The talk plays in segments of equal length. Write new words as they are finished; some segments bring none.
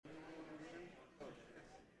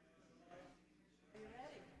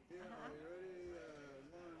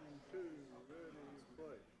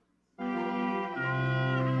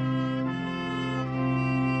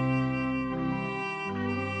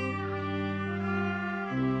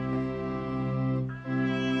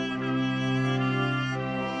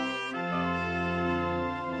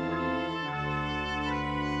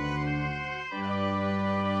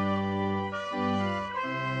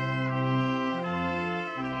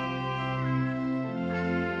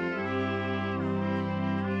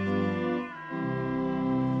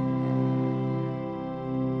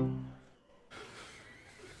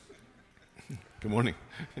Good morning.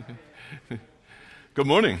 Good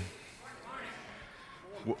morning.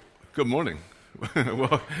 Good morning.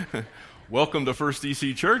 Well, welcome to First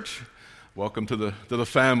EC Church. Welcome to the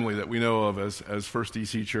family that we know of as First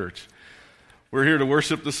EC Church. We're here to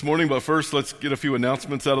worship this morning, but first let's get a few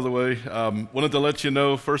announcements out of the way. Wanted to let you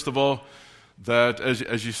know, first of all, that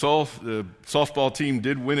as you saw, the softball team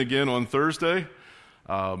did win again on Thursday.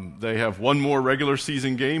 They have one more regular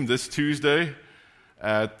season game this Tuesday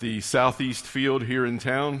at the Southeast Field here in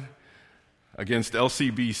town against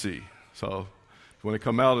LCBC. So if you want to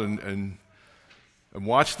come out and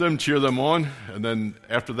watch them, cheer them on, and then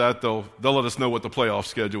after that they'll let us know what the playoff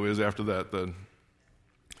schedule is after that then.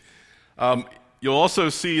 You'll also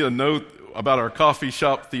see a note about our coffee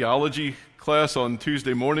shop theology class on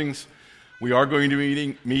Tuesday mornings. We are going to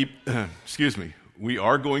be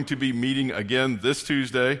meeting again this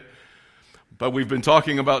Tuesday, but we've been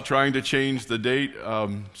talking about trying to change the date,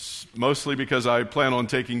 mostly because I plan on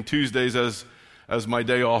taking Tuesdays as my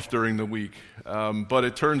day off during the week. But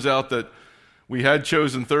it turns out that we had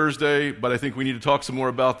chosen Thursday, but I think we need to talk some more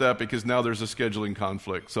about that because now there's a scheduling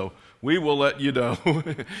conflict. So we will let you know.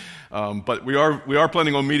 But we are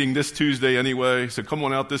planning on meeting this Tuesday anyway. So come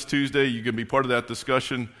on out this Tuesday. You can be part of that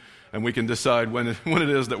discussion, and we can decide when it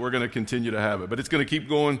is that we're going to continue to have it. But it's going to keep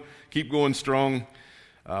going strong.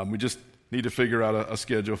 We just need to figure out a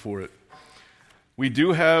schedule for it. We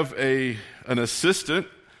do have an assistant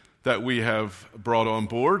that we have brought on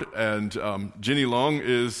board, and Jenny Long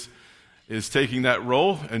is taking that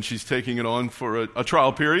role, and she's taking it on for a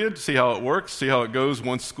trial period, see how it works, see how it goes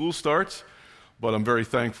once school starts. But I'm very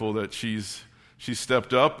thankful that she's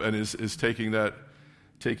stepped up and is taking that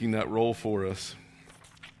role for us.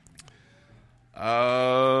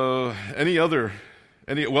 Well,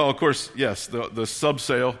 of course, yes, the sub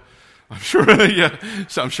sale. I'm sure, yeah.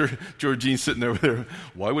 So I'm sure Georgine's sitting over there.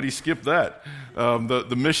 Why would he skip that?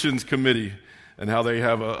 The missions committee and how they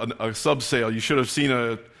have a sub sale. You should have seen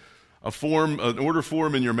an order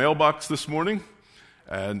form in your mailbox this morning,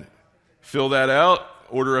 and fill that out.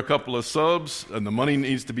 Order a couple of subs, and the money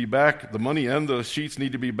needs to be back. The money and the sheets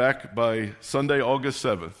need to be back by Sunday, August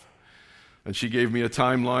 7th. And she gave me a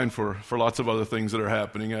timeline for lots of other things that are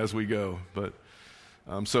happening as we go. But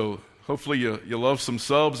so hopefully you love some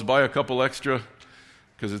subs, buy a couple extra,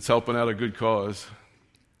 because it's helping out a good cause.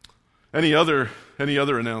 Any other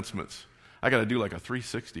announcements? I got to do like a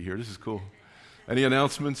 360 here. This is cool. Any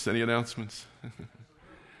announcements?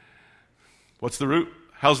 What's the roof?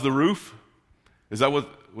 How's the roof? Is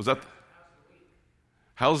that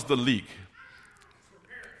how's the leak?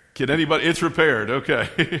 Can anybody? It's repaired. Okay.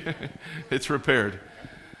 It's repaired.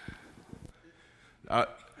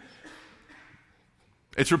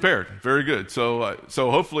 It's repaired. Very good. So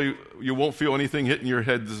hopefully you won't feel anything hitting your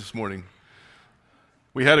head this morning.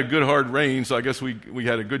 We had a good hard rain, so I guess we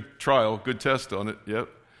had a good trial, good test on it. Yep.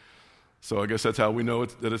 So I guess that's how we know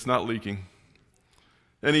that it's not leaking.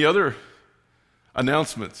 Any other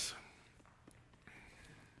announcements?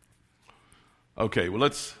 Okay, well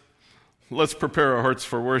let's prepare our hearts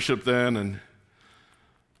for worship then and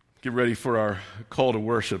get ready for our call to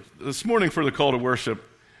worship. This morning for the call to worship,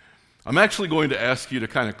 I'm actually going to ask you to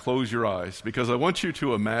kind of close your eyes because I want you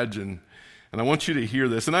to imagine and I want you to hear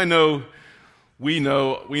this. And I know we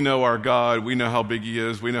know our God, we know how big He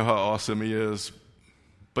is, we know how awesome He is.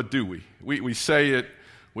 But do we? We say it,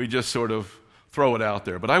 we just sort of throw it out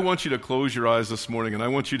there. But I want you to close your eyes this morning, and I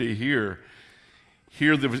want you to hear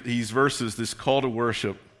these verses, this call to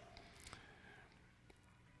worship.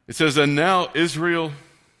 It says, "And now, Israel,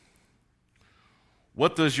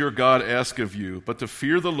 what does your God ask of you but to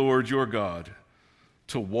fear the Lord your God,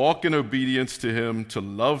 to walk in obedience to Him, to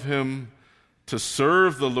love Him, to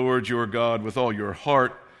serve the Lord your God with all your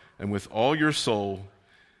heart and with all your soul,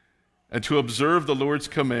 and to observe the Lord's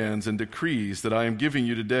commands and decrees that I am giving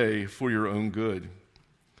you today for your own good."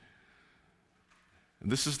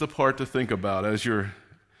 And this is the part to think about as you're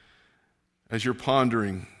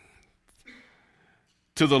pondering.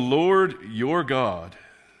 "To the Lord your God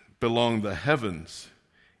belong the heavens,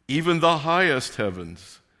 even the highest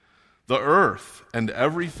heavens, the earth and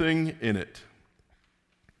everything in it.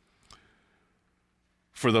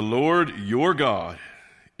 For the Lord your God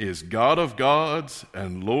is God of gods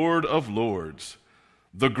and Lord of lords,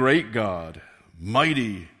 the great God,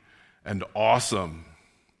 mighty and awesome."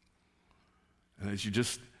 And as you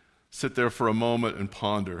just sit there for a moment and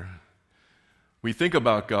ponder, we think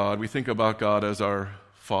about God as our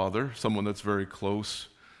Father, someone that's very close.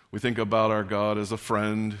 We think about our God as a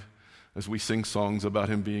friend, as we sing songs about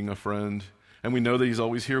Him being a friend. And we know that He's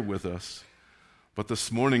always here with us. But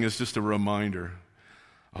this morning is just a reminder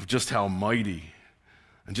of just how mighty,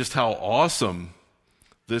 and just how awesome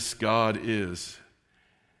this God is.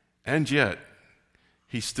 And yet,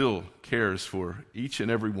 he still cares for each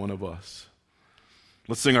and every one of us.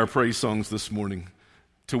 Let's sing our praise songs this morning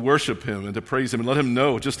to worship him and to praise him and let him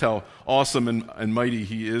know just how awesome and mighty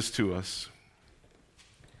he is to us.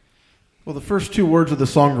 Well, the first two words of the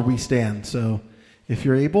song are "We Stand," so if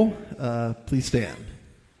you're able, please stand.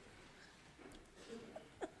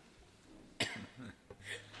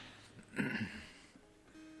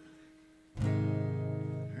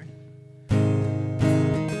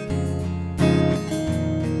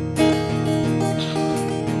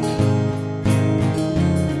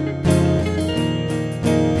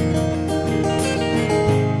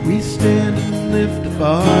 We stand and lift up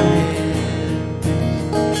our hands,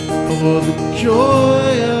 for the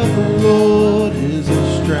joy of the Lord is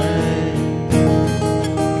our strength.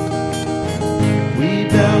 We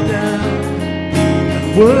bow down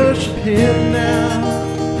and worship him now.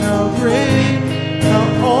 How great, how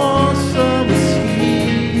awesome is he,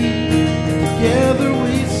 and together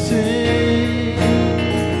we sing.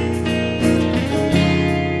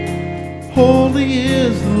 Holy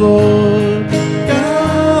is the Lord,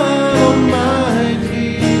 God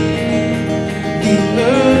Almighty. The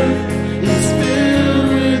earth is filled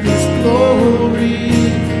with his glory.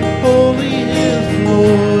 Holy is the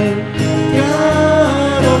Lord,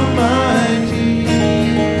 God Almighty.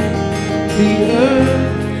 The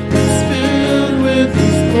earth is filled with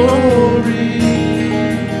his glory.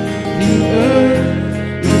 The earth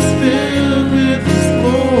is filled with his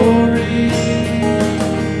glory.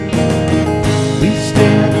 We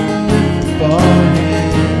stand and lift up our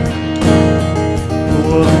hands,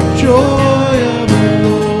 for the joy of the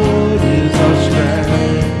Lord is our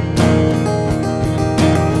strength.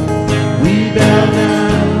 We bow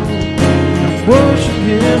down and worship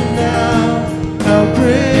him now. How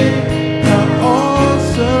great, how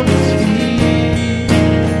awesome is he.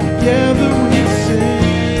 Together we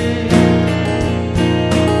sing.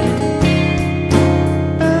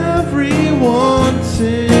 Everyone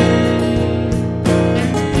sing.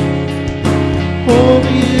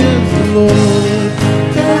 Holy is the Lord,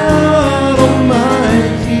 God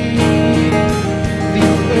Almighty. The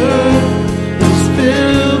earth is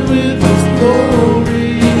filled with his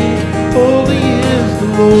glory. Holy is the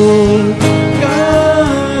Lord,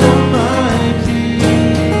 God Almighty.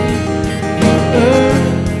 The earth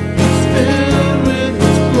is filled with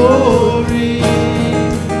his glory.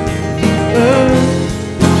 The earth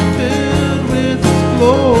is filled with his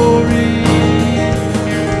glory.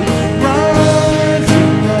 It's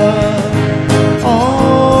rising up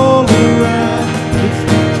all around. It's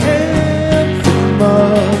the anthem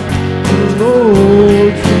of the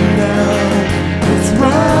Lord's renown. It's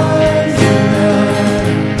rising up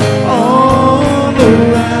all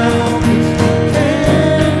around. It's the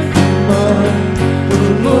anthem of the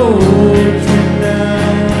Lord's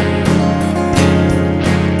renown.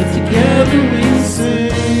 And together we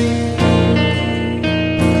sing.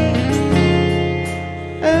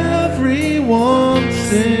 Everyone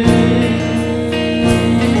sing.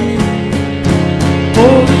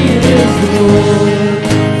 Holy is the Lord,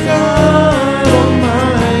 God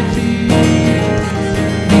Almighty.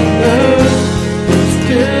 The earth is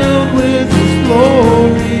filled with his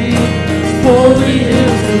glory. Holy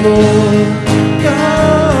is the Lord,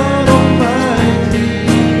 God Almighty.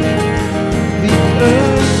 The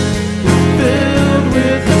earth is filled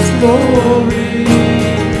with his glory.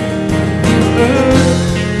 The earth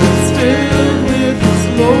is filled with his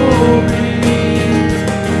glory.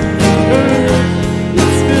 The earth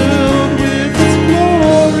is filled with his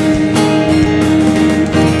glory.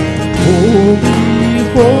 Holy,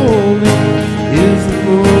 holy is the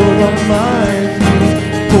Lord Almighty.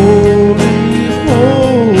 Holy,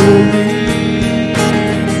 holy.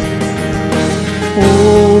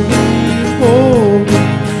 Holy, holy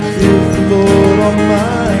is the Lord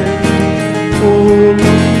Almighty.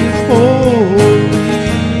 Holy, holy.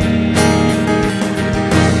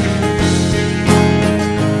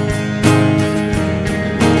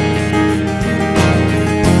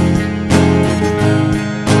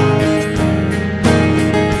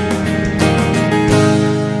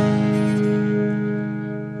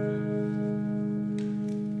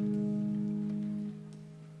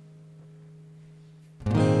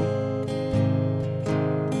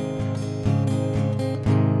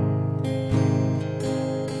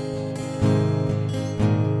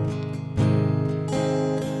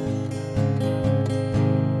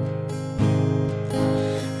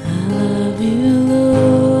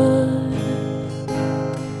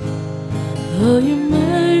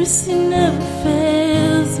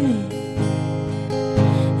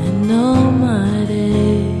 all my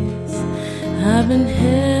days.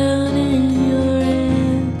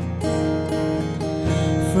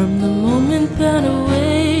 From the moment that I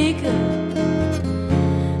wake up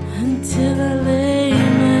until I lay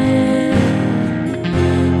my head,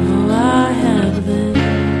 oh, I have lived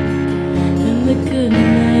in the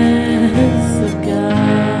goodness of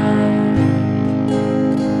God.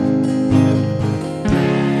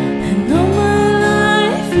 And all my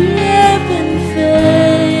life you have been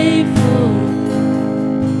faithful.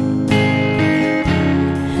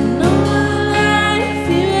 And all my life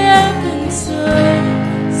you have been so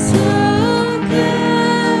good.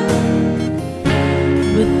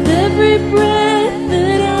 With every breath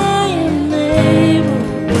that I am able,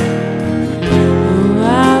 oh,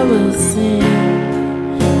 I will sing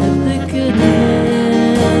of the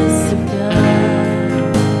goodness of God.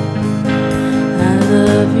 I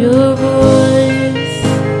love your voice.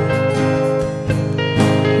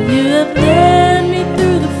 You have led me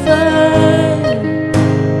through the fire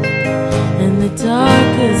and the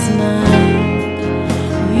darkest night.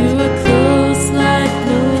 You are close like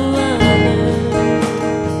no other.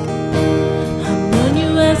 I've known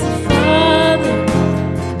you as a father.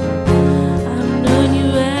 I've known you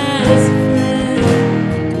as a friend.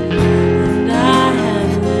 And I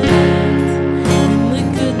have lived in the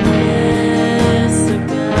goodness of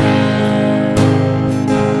God.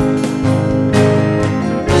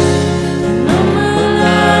 And all my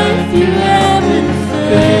life you have been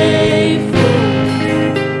faithful.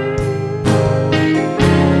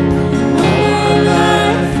 And all my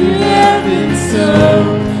life you have been so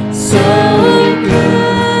good.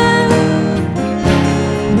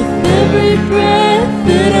 With every breath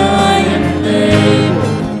that I am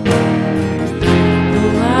able,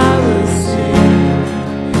 oh, I will sing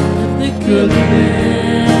of the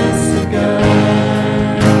goodness of God.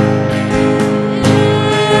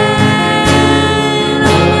 And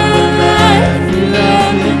all my life you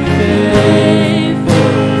have been faithful.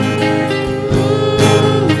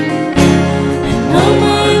 And all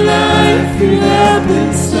my life you have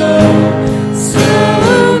been so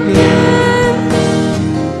good.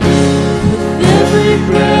 With every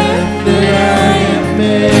breath that I am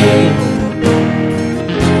able,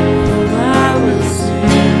 oh, I will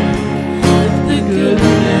sing of the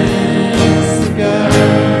goodness of God.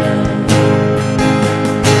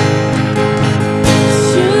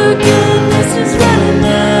 Your goodness is running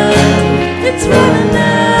out, it's running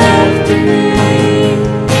after me.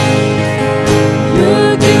 Your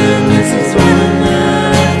goodness is running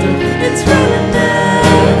after, it's running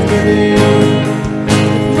after me.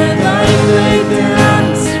 With my life laid down,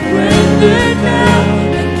 surrendered now,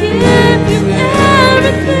 I give you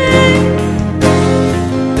everything.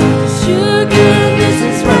 'Cause your goodness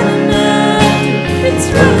is running after, it's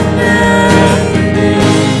running after me.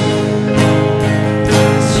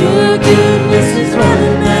 'Cause your goodness is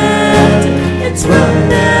running after, it's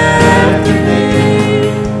running after me.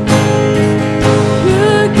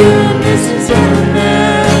 Your goodness is running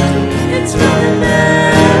after, it's running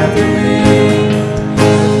after me.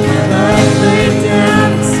 My life laid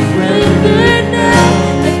down, surrendered now,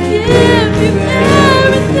 I give you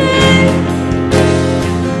everything.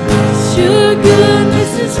 'Cause your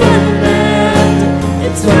goodness is running after,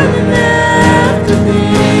 it's running after me.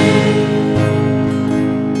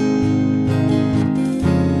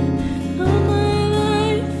 And all my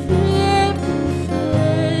life you have been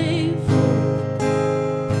faithful.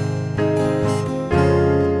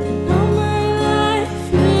 And all my life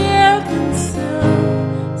you have been so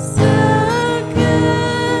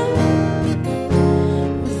good.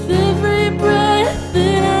 With every breath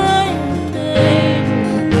that I am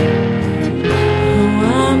able, oh,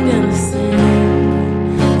 I'm gonna sing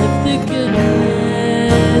of the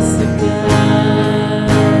goodness of God.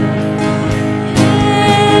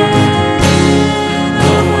 And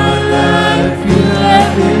all my life you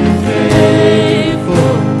have been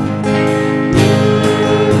faithful.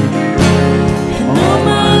 And all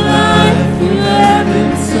my life you have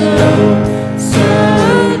been so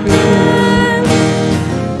good.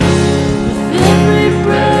 With every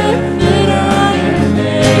breath that I am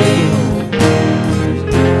able,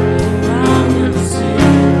 oh, I'm gonna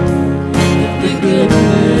sing of the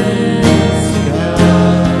goodness of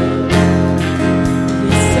God.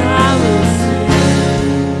 Yes, I will sing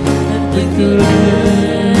of the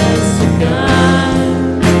goodness of God.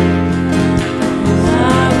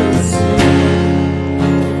 I will sing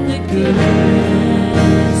of the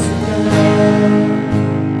goodness of God.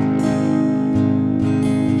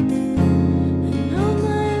 And all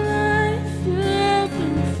my life you have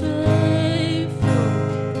been faithful.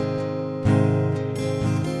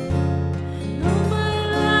 And all my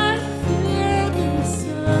life you have been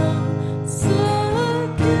so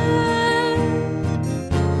good.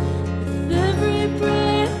 With every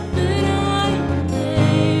breath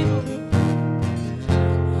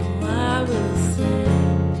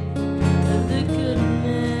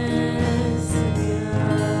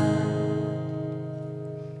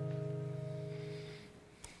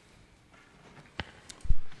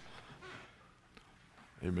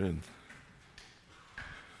Amen.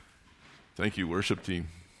 Thank you, worship team.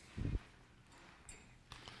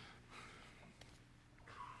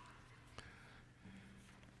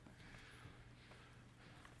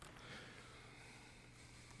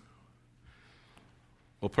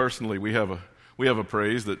 Well, personally, we have a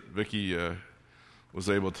praise that Vicki was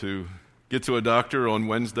able to get to a doctor on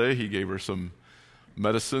Wednesday. He gave her some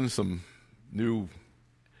medicine, some new,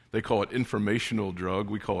 they call it informational drug.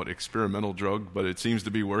 We call it experimental drug, but it seems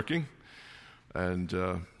to be working. And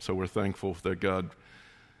so we're thankful that God,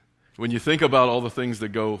 when you think about all the things that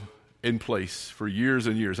go in place for years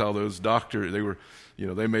and years, how those doctors,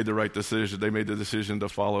 they made the right decision. They made the decision to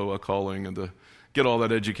follow a calling and to get all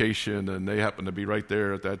that education, and they happened to be right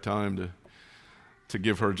there at that time to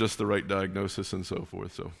give her just the right diagnosis and so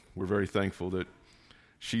forth. So we're very thankful that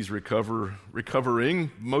she's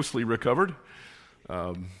recovering, mostly recovered.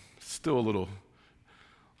 Still a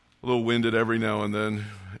little winded every now and then,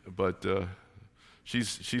 but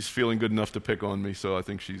she's feeling good enough to pick on me. So I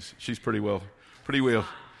think she's pretty well.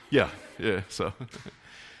 Yeah. So,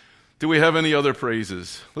 do we have any other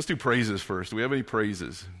praises? Let's do praises first. Do we have any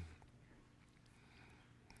praises?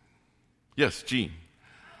 Yes, Gene.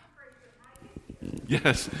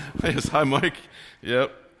 Yes. Hi, Mike.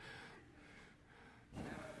 Yep.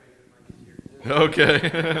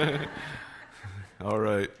 Okay. All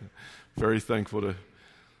right. Very thankful to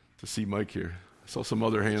see Mike here. I saw some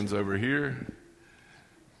other hands over here.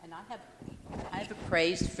 And I have a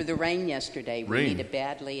praise for the rain yesterday. We need it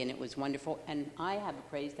badly, and it was wonderful. And I have a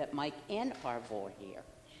praise that Mike and Arvel are here.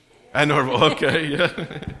 And Arvel, okay, yeah.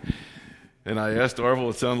 And I asked Arvel,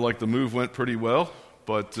 it sounded like the move went pretty well,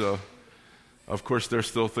 but of course there's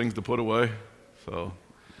still things to put away. So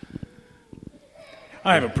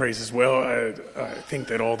I have a praise as well. I think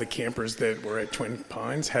that all the campers that were at Twin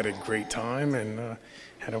Pines had a great time and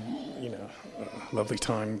had a lovely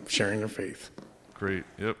time sharing their faith. Great,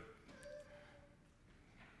 yep.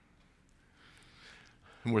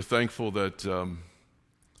 And we're thankful that,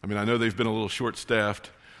 I know they've been a little short-staffed,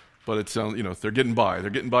 but it sounds, they're getting by.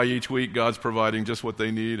 They're getting by each week. God's providing just what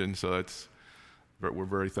they need, and so we're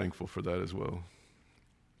very thankful for that as well.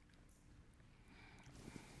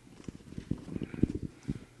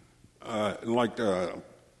 I'd like that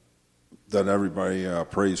everybody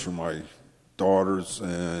prays for my daughters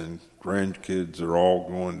and grandkids. Are all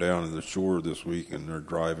going down to the shore this week, and they're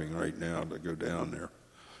driving right now to go down there.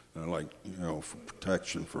 And I'd like, for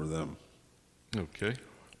protection for them. Okay.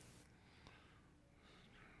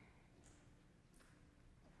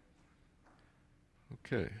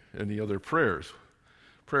 Okay. Any other prayers?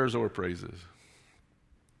 Prayers or praises?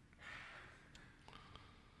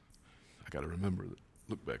 I got to remember that.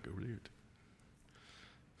 Look back over here.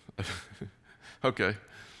 Okay.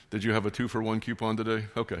 Did you have a 2-for-1 coupon today?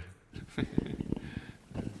 Okay.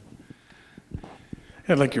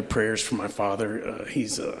 I'd like your prayers for my father.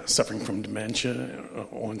 He's suffering from dementia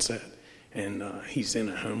onset, and he's in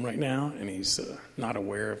a home right now, and he's not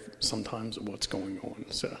aware of sometimes of what's going on.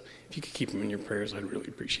 So if you could keep him in your prayers, I'd really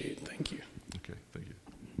appreciate it. Thank you. Okay, thank you.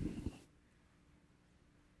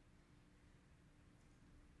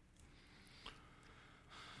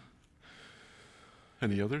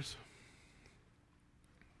 Any others?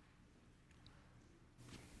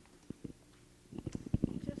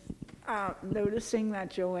 Noticing that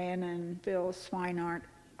Joanne and Bill Swinehart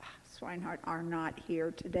are not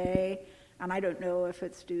here today, and I don't know if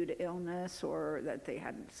it's due to illness or that they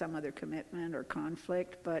had some other commitment or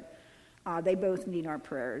conflict, but they both need our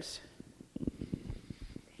prayers.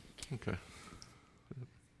 Okay.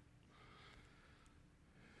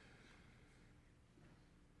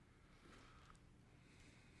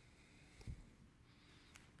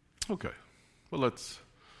 Okay. Well, let's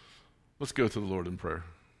go to the Lord in prayer.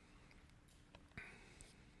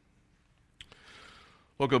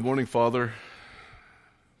 Well, good morning, Father.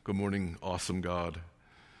 Good morning, awesome God.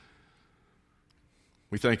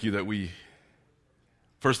 We thank you that we,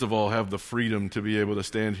 first of all, have the freedom to be able to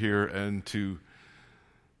stand here and to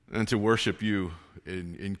worship you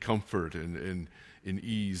in comfort and in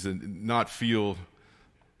ease, and not feel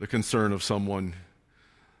the concern of someone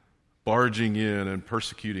barging in and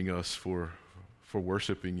persecuting us for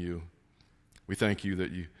worshiping you. We thank you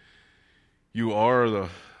that you are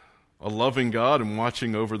a loving God and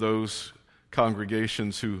watching over those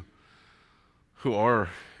congregations who are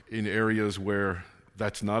in areas where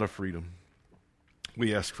that's not a freedom.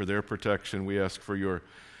 We ask for their protection. We ask for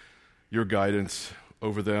your guidance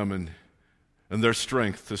over them and their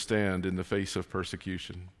strength to stand in the face of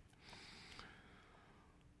persecution.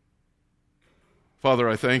 Father,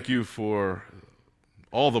 I thank you for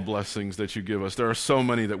all the blessings that you give us. There are so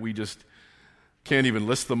many that we just can't even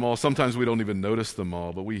list them all. Sometimes we don't even notice them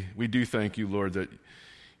all, but we do thank you, Lord, that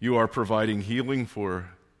you are providing healing for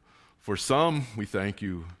some. We thank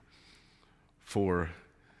you for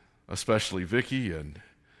especially Vicky and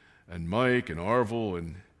Mike and Arvel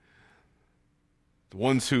and the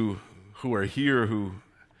ones who are here who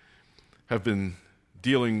have been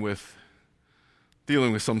dealing with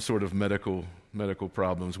some sort of medical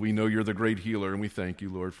problems. We know you're the great healer, and we thank you,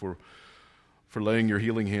 Lord, for laying your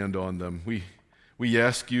healing hand on them. We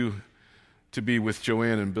ask you to be with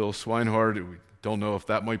Joanne and Bill Swinehart. We don't know if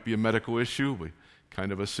that might be a medical issue. We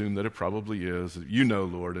kind of assume that it probably is. You know,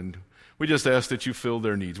 Lord, and we just ask that you fill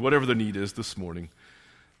their needs, whatever the need is this morning,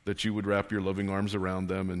 that you would wrap your loving arms around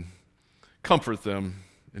them and comfort them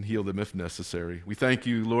and heal them if necessary. We thank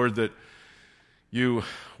you, Lord, that you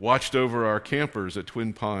watched over our campers at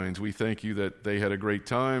Twin Pines. We thank you that they had a great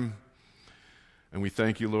time, and we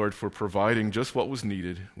thank you, Lord, for providing just what was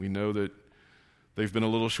needed. We know that they've been a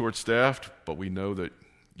little short-staffed, but we know that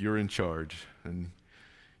you're in charge, and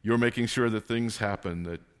you're making sure that things happen,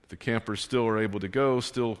 that the campers still are able to go,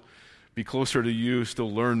 still be closer to you,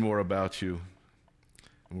 still learn more about you.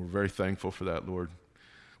 And we're very thankful for that, Lord.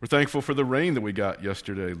 We're thankful for the rain that we got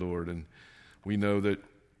yesterday, Lord, and we know that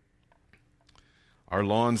our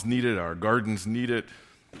lawns need it, our gardens need it,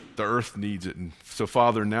 the earth needs it. And so,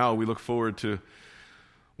 Father, now we look forward to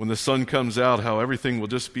when the sun comes out, how everything will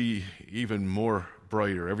just be even more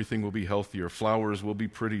brighter. Everything will be healthier. Flowers will be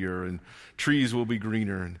prettier, and trees will be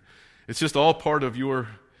greener. And it's just all part of your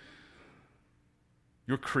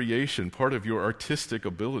creation, part of your artistic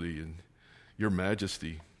ability and your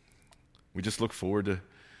majesty. We just look forward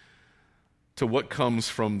to what comes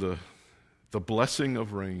from the blessing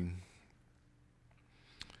of rain.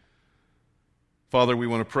 Father, we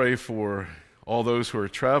want to pray for all those who are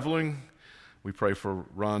traveling. We pray for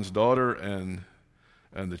Ron's daughter and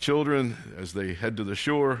the children as they head to the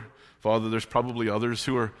shore. Father, there's probably others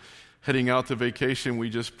who are heading out to vacation. We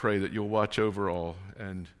just pray that you'll watch over all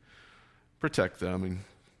and protect them and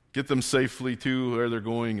get them safely to where they're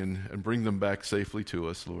going and bring them back safely to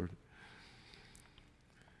us, Lord.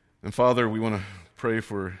 And Father, we want to pray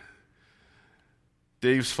for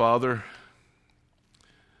Dave's father.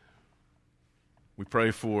 We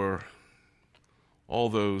pray for all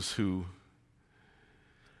those who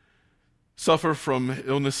suffer from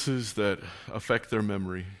illnesses that affect their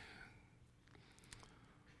memory.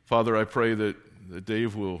 Father, I pray that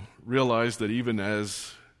Dave will realize that even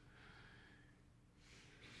as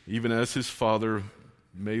his father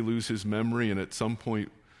may lose his memory and at some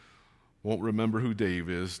point won't remember who Dave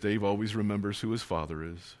is, Dave always remembers who his father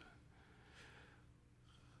is.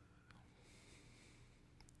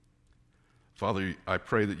 Father, I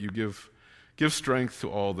pray that you give strength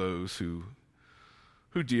to all those who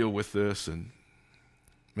deal with this, and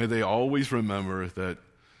may they always remember that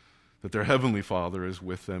their Heavenly Father is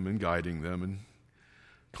with them and guiding them and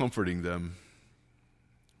comforting them.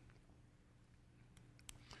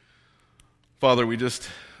 Father, we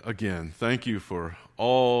just, again, thank you for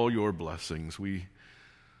all your blessings. We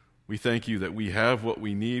thank you that we have what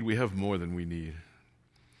we need. We have more than we need.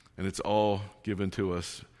 And it's all given to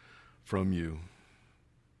us from you.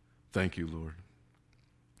 Thank you, Lord.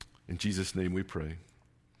 In Jesus' name we pray.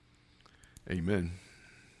 Amen.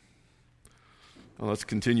 Now let's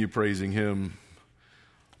continue praising him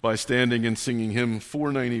by standing and singing hymn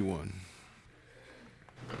 491.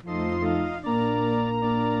 Thank you.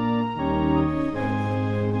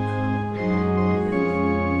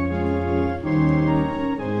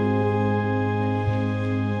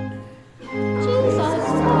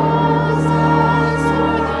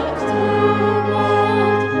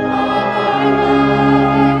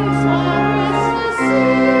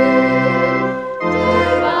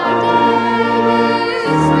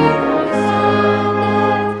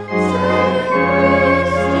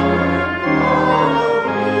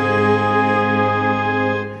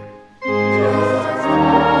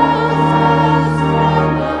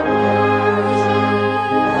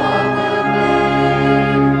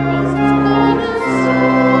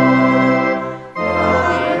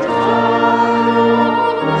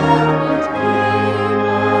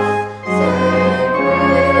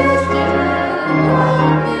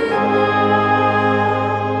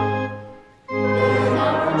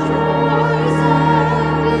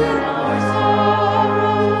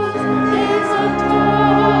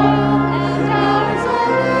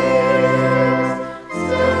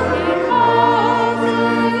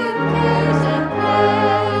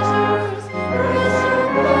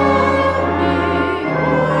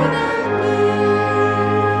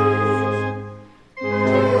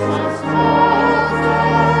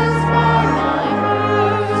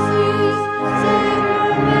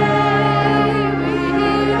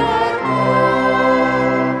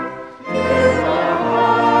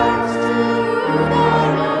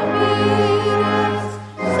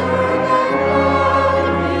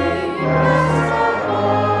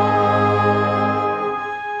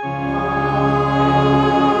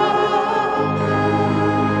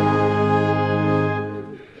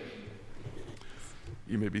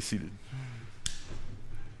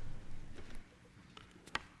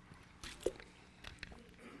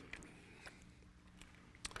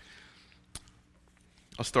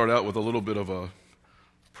 I'll start out with a little bit of a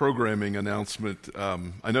programming announcement.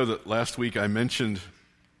 I know that last week I mentioned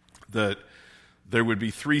that there would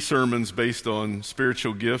be 3 sermons based on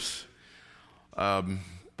spiritual gifts, but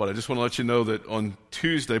I just want to let you know that on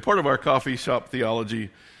Tuesday, part of our coffee shop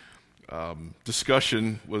theology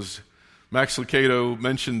discussion was Max Lucado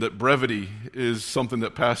mentioned that brevity is something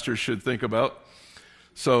that pastors should think about.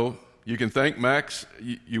 So you can thank Max.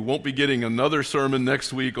 You won't be getting another sermon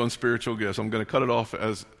next week on spiritual gifts. I'm going to cut it off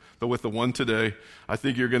with the one today. I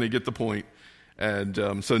think you're going to get the point.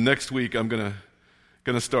 And so next week I'm going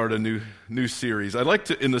to start a new series.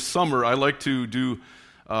 In the summer, I like to do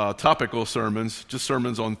topical sermons, just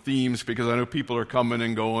sermons on themes, because I know people are coming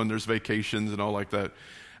and going. There's vacations and all like that.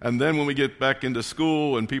 And then when we get back into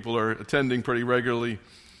school and people are attending pretty regularly,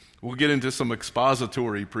 we'll get into some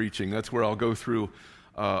expository preaching. That's where I'll go through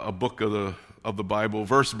a book of the Bible,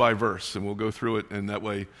 verse by verse, and we'll go through it, and that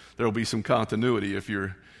way there will be some continuity if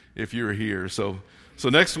you're here. So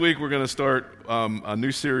next week we're going to start a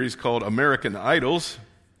new series called American Idols,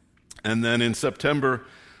 and then in September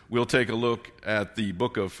we'll take a look at the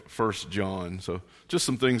book of 1 John. So just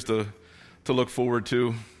some things to look forward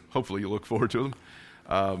to. Hopefully you look forward to them.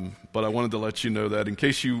 But I wanted to let you know that in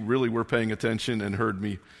case you really were paying attention and heard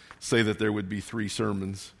me say that there would be 3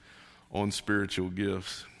 sermons on spiritual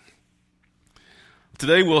gifts.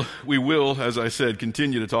 Today we will, as I said,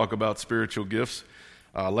 continue to talk about spiritual gifts.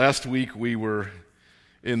 Last week we were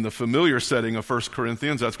in the familiar setting of 1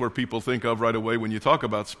 Corinthians. That's where people think of right away when you talk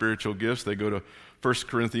about spiritual gifts. They go to 1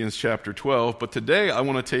 Corinthians chapter 12. But today I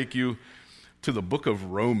want to take you to the book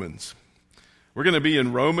of Romans. We're going to be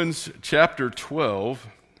in Romans chapter 12,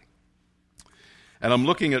 and I'm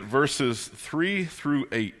looking at verses 3 through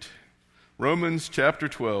 8. Romans chapter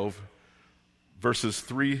 12, verses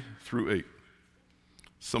 3 through 8.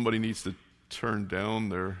 Somebody needs to turn down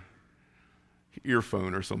their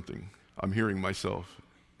earphone or something. I'm hearing myself.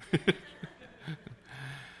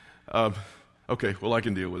 Okay, well, I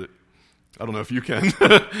can deal with it. I don't know if you can.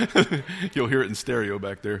 You'll hear it in stereo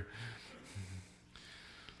back there.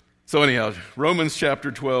 So anyhow, Romans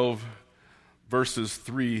chapter 12, verses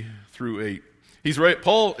 3 through 8.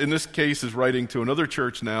 Paul, in this case, is writing to another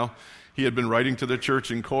church now. He had been writing to the church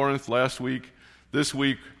in Corinth last week. This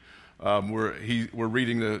week, we're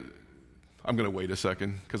reading I'm going to wait a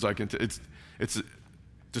second because it's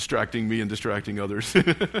distracting me and distracting others. And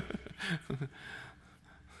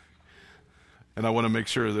I want to make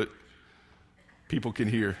sure that people can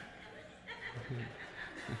hear.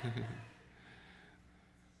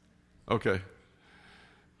 Okay.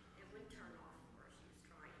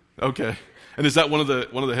 Okay. And is that one of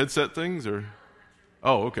the headset things, or?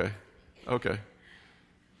 Oh, okay. Okay.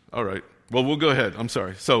 All right. Well, we'll go ahead. I'm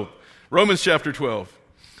sorry. So, Romans chapter 12.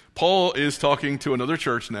 Paul is talking to another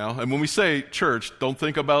church now. And when we say church, don't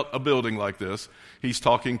think about a building like this. He's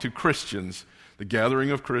talking to Christians, the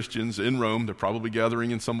gathering of Christians in Rome. They're probably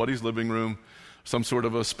gathering in somebody's living room, some sort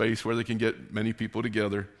of a space where they can get many people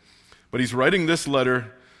together. But he's writing this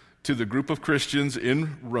letter to the group of Christians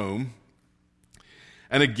in Rome.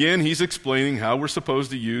 And again, he's explaining how we're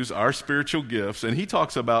supposed to use our spiritual gifts. And he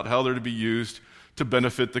talks about how they're to be used to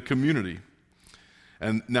benefit the community.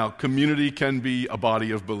 And now, community can be a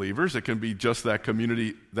body of believers. It can be just that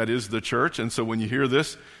community that is the church. And so when you hear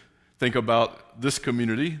this, think about this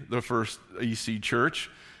community, the First EC Church.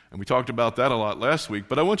 And we talked about that a lot last week.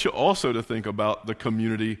 But I want you also to think about the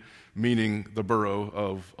community, meaning the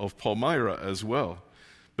borough of Palmyra as well,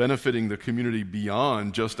 benefiting the community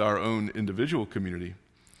beyond just our own individual community.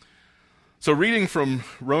 So reading from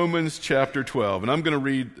Romans chapter 12, and I'm going to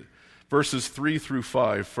read verses 3 through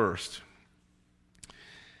 5 first.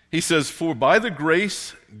 He says, "For by the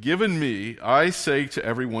grace given me, I say to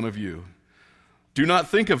every one of you, do not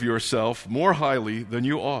think of yourself more highly than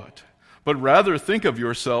you ought, but rather think of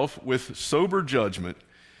yourself with sober judgment,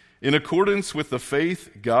 in accordance with the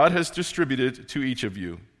faith God has distributed to each of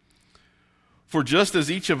you. For just as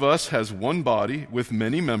each of us has one body with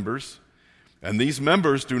many members, and these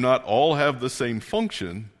members do not all have the same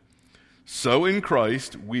function, so in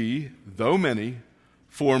Christ we, though many,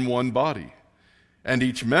 form one body, and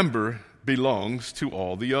each member belongs to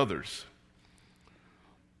all the others."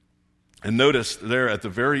 And notice there at the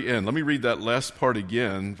very end, let me read that last part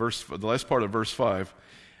again, the last part of verse 5.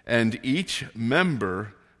 "And each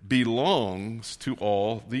member belongs to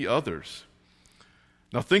all the others."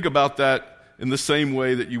 Now think about that in the same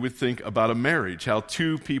way that you would think about a marriage, how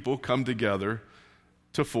 2 people come together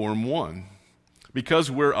to form one.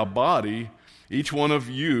 Because we're a body, each one of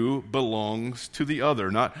you belongs to the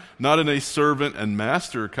other, not in a servant and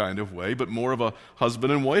master kind of way, but more of a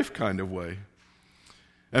husband and wife kind of way.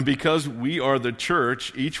 And because we are the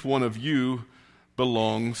church, each one of you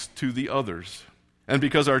belongs to the others. And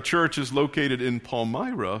because our church is located in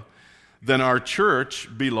Palmyra, then our church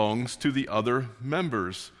belongs to the other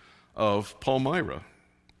members of Palmyra.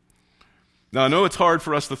 Now, I know it's hard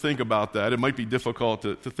for us to think about that. It might be difficult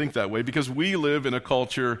to think that way because we live in a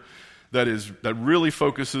culture that really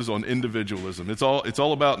focuses on individualism. It's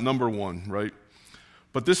all about number one, right?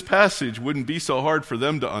 But this passage wouldn't be so hard for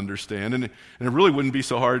them to understand, and it really wouldn't be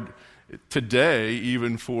so hard today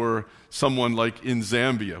even for someone like in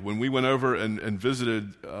Zambia. When we went over and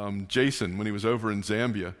visited Jason when he was over in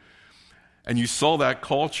Zambia, and you saw that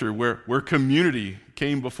culture where community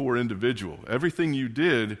came before individual. Everything you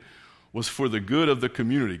did was for the good of the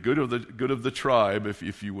community, good of the tribe,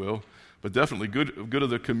 if you will, but definitely good of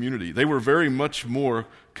the community. They were very much more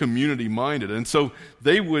community-minded, and so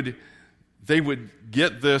they would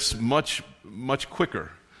get this much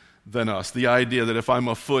quicker than us. The idea that if I'm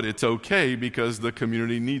a foot, it's okay because the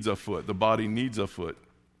community needs a foot, the body needs a foot.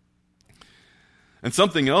 And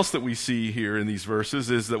something else that we see here in these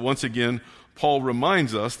verses is that once again, Paul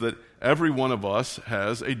reminds us that every one of us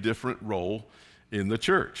has a different role in the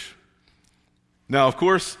church. Now, of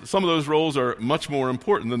course, some of those roles are much more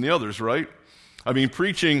important than the others, right? I mean,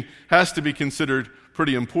 preaching has to be considered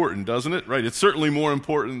pretty important, doesn't it? Right? It's certainly more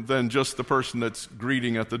important than just the person that's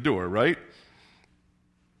greeting at the door, right?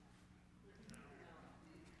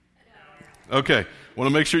 Okay, want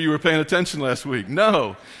to make sure you were paying attention last week.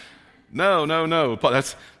 No.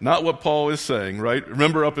 That's not what Paul is saying, right?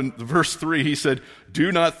 Remember up in verse 3, he said,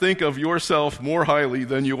 "Do not think of yourself more highly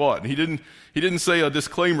than you ought." And he didn't say a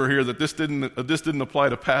disclaimer here that this didn't apply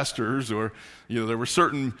to pastors or, there were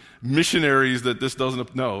certain missionaries that this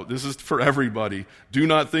doesn't. No, this is for everybody. Do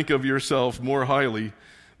not think of yourself more highly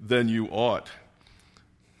than you ought.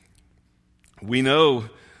 We know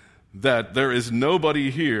that there is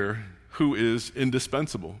nobody here who is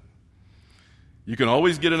indispensable. You can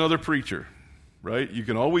always get another preacher, right? You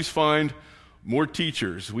can always find more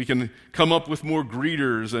teachers. We can come up with more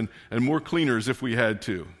greeters and more cleaners if we had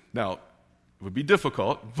to. Now, it would be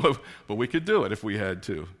difficult, but we could do it if we had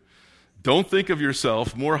to. Don't think of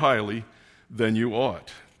yourself more highly than you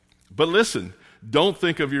ought. But listen, don't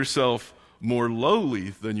think of yourself more lowly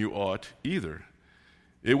than you ought either.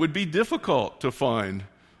 It would be difficult to find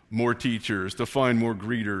more teachers, to find more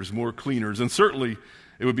greeters, more cleaners, and certainly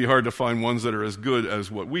it would be hard to find ones that are as good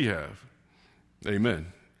as what we have.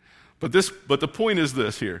 Amen. But the point is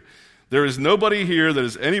this here. There is nobody here that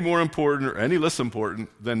is any more important or any less important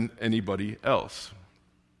than anybody else.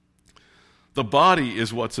 The body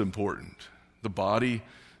is what's important. The body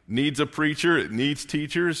needs a preacher, it needs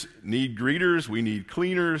teachers, need greeters, we need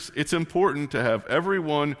cleaners. It's important to have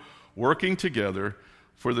everyone working together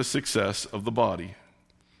for the success of the body.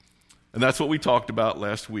 And that's what we talked about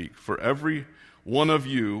last week. For every one of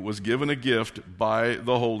you was given a gift by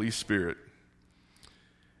the Holy Spirit.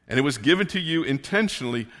 And it was given to you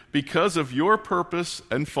intentionally because of your purpose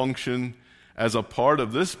and function as a part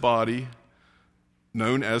of this body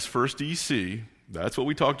known as First EC. That's what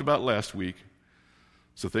we talked about last week.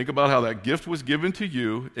 So think about how that gift was given to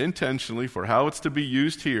you intentionally for how it's to be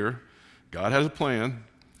used here. God has a plan.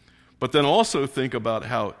 But then also think about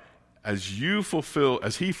how as He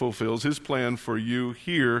fulfills His plan for you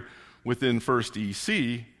here within First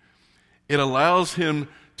EC, it allows Him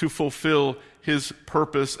to fulfill His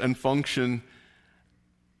purpose and function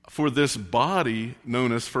for this body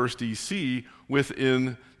known as First EC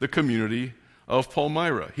within the community of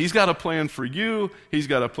Palmyra. He's got a plan for you. He's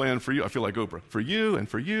got a plan for you. I feel like Oprah. For you and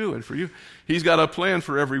for you and for you. He's got a plan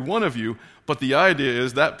for every one of you. But the idea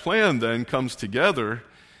is that plan then comes together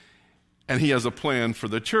and He has a plan for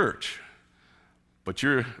the church. But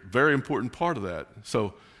you're a very important part of that.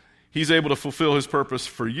 So He's able to fulfill His purpose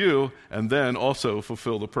for you and then also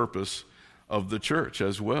fulfill the purpose of the church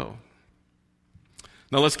as well.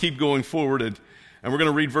 Now let's keep going forward, and we're going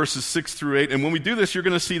to read verses 6 through 8. And when we do this, you're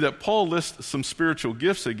going to see that Paul lists some spiritual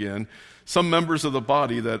gifts again, some members of the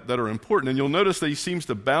body that are important. And you'll notice that he seems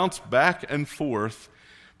to bounce back and forth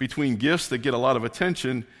between gifts that get a lot of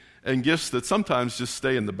attention and gifts that sometimes just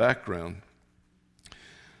stay in the background.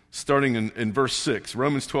 Starting in verse 6,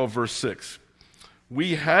 Romans 12, verse 6.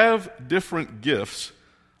 We have different gifts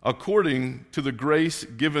according to the grace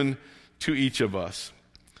given to each of us.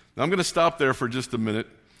 Now I'm going to stop there for just a minute,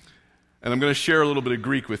 and I'm going to share a little bit of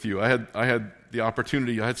Greek with you. I had the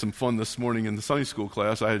opportunity, I had some fun this morning in the Sunday school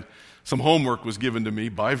class. I had some homework was given to me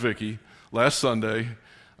by Vicki last Sunday.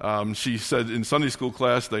 She said in Sunday school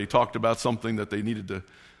class they talked about something that they needed to,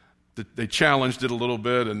 they challenged it a little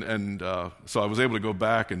bit, and so I was able to go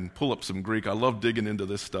back and pull up some Greek. I love digging into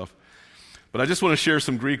this stuff. But I just want to share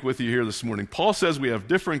some Greek with you here this morning. Paul says we have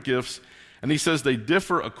different gifts, and he says they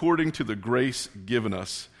differ according to the grace given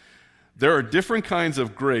us. There are different kinds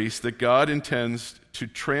of grace that God intends to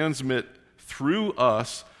transmit through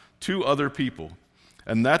us to other people.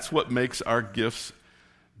 And that's what makes our gifts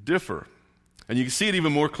differ. And you can see it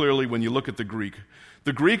even more clearly when you look at the Greek.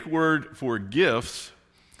 The Greek word for gifts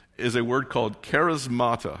is a word called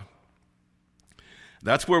charismata.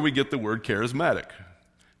 That's where we get the word charismatic.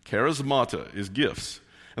 Charismata is gifts.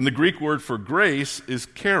 And the Greek word for grace is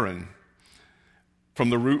charin, from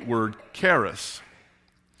the root word charis.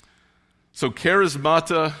 So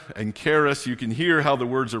charismata and charis, you can hear how the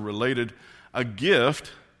words are related. A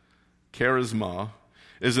gift, charisma,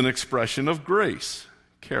 is an expression of grace,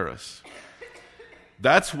 charis.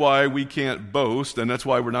 That's why we can't boast, and that's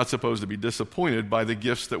why we're not supposed to be disappointed by the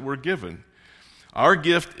gifts that we're given. Our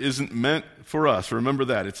gift isn't meant for us. Remember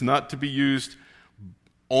that. It's not to be used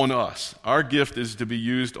on us. Our gift is to be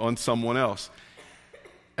used on someone else.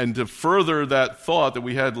 And to further that thought that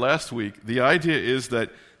we had last week, the idea is that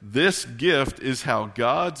this gift is how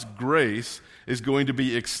God's grace is going to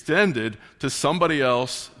be extended to somebody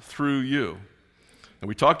else through you. And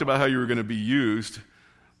we talked about how you were going to be used,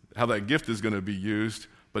 how that gift is going to be used,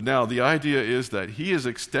 but now the idea is that He is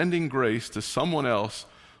extending grace to someone else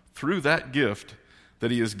through that gift that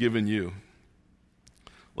He has given you.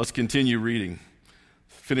 Let's continue reading.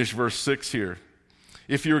 Finish verse 6 here.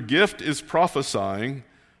 If your gift is prophesying,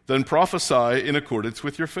 then prophesy in accordance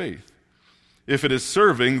with your faith. If it is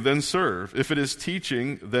serving, then serve. If it is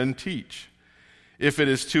teaching, then teach. If it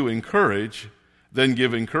is to encourage, then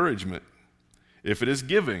give encouragement. If it is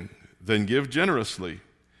giving, then give generously.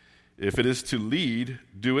 If it is to lead,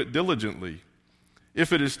 do it diligently.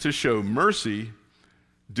 If it is to show mercy,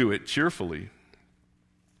 do it cheerfully.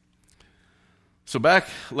 So back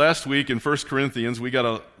last week in 1 Corinthians, we got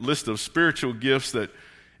a list of spiritual gifts that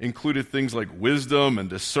included things like wisdom and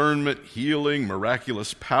discernment, healing,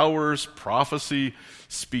 miraculous powers, prophecy,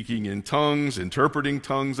 speaking in tongues, interpreting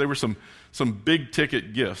tongues. They were some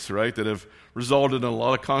big-ticket gifts, right, that have resulted in a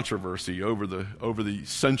lot of controversy over the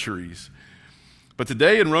centuries. But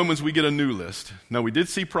today in Romans, we get a new list. Now, we did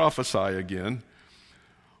see prophesy again,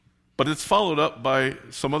 but it's followed up by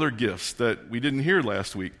some other gifts that we didn't hear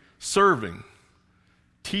last week. Serving,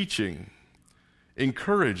 teaching,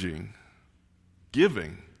 encouraging,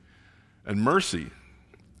 giving, and mercy.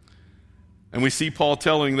 And we see Paul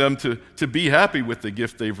telling them to be happy with the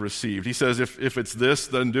gift they've received. He says, if it's this,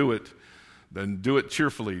 then do it. Then do it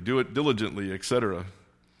cheerfully, do it diligently, etc.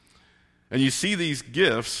 And you see these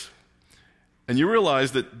gifts, and you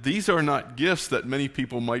realize that these are not gifts that many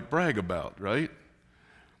people might brag about, right?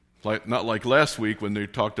 Not like last week when they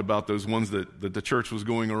talked about those ones that the church was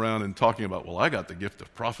going around and talking about, well, I got the gift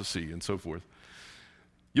of prophecy and so forth.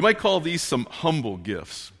 You might call these some humble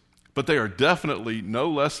gifts, but they are definitely no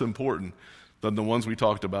less important than the ones we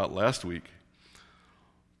talked about last week.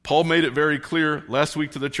 Paul made it very clear last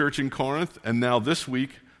week to the church in Corinth, and now this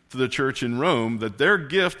week to the church in Rome, that their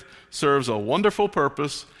gift serves a wonderful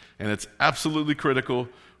purpose, and it's absolutely critical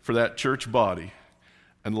for that church body.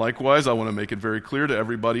 And likewise, I want to make it very clear to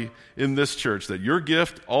everybody in this church that your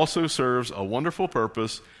gift also serves a wonderful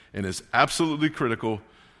purpose and is absolutely critical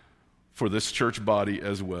for this church body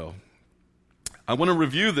as well. I want to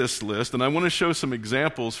review this list, and I want to show some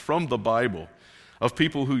examples from the Bible of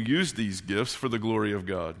people who use these gifts for the glory of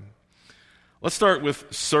God. Let's start with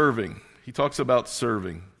serving. He talks about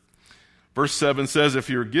serving. Verse 7 says, if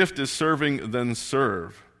your gift is serving, then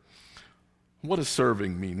serve. What does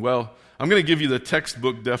serving mean? Well, I'm going to give you the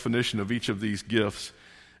textbook definition of each of these gifts.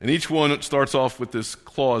 And each one starts off with this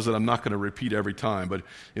clause that I'm not going to repeat every time. But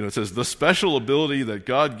it says, the special ability that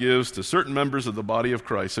God gives to certain members of the body of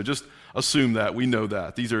Christ. So just assume that. We know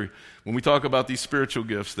that. These are, when we talk about these spiritual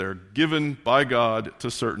gifts, they're given by God to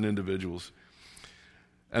certain individuals.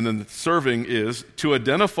 And then serving is to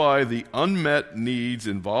identify the unmet needs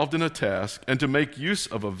involved in a task and to make use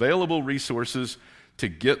of available resources to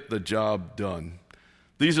get the job done.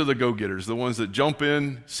 These are the go-getters, the ones that jump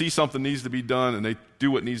in, see something needs to be done, and they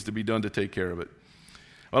do what needs to be done to take care of it.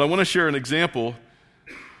 But I want to share an example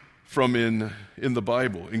from in the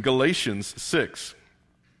Bible, in Galatians 6.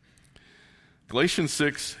 Galatians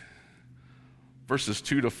 6, verses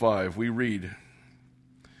 2 to 5, we read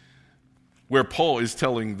where Paul is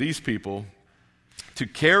telling these people to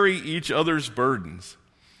carry each other's burdens,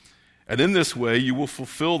 and in this way you will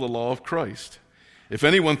fulfill the law of Christ. If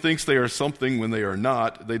anyone thinks they are something when they are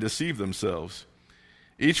not, they deceive themselves.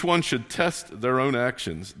 Each one should test their own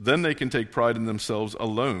actions. Then they can take pride in themselves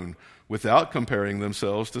alone, without comparing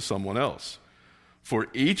themselves to someone else. For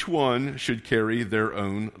each one should carry their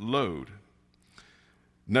own load.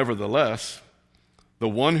 Nevertheless, the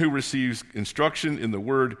one who receives instruction in the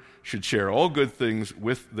word should share all good things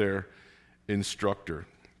with their instructor.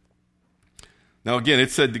 Now again, it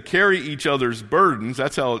said to carry each other's burdens.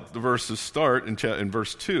 That's how the verses start in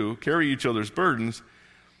verse 2, carry each other's burdens.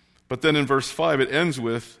 But then in verse 5, it ends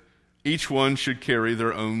with, each one should carry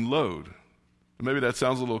their own load. Maybe that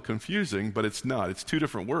sounds a little confusing, but it's not. It's two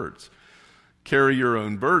different words. Carry your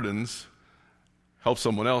own burdens, help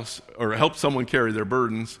someone else, or help someone carry their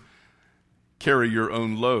burdens, carry your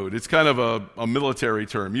own load. It's kind of a military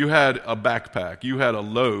term. You had a backpack. You had a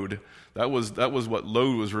load. That was what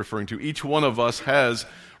load was referring to. Each one of us has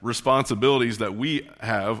responsibilities that we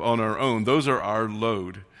have on our own. Those are our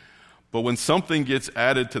load. But when something gets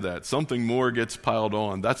added to that, something more gets piled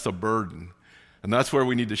on, that's a burden. And that's where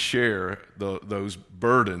we need to share those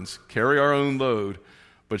burdens. Carry our own load,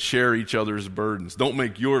 but share each other's burdens. Don't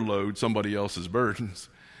make your load somebody else's burdens.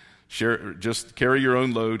 Just carry your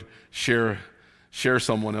own load, share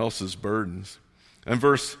someone else's burdens. And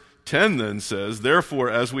verse 10 then says, therefore,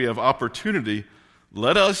 as we have opportunity,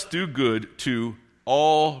 let us do good to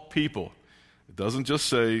all people. It doesn't just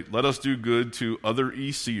say, let us do good to other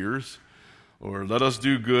e-seers, or let us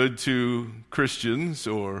do good to Christians,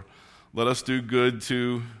 or let us do good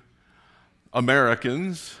to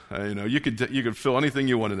Americans. You could fill anything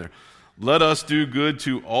you want in there. Let us do good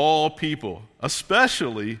to all people,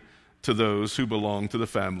 especially to those who belong to the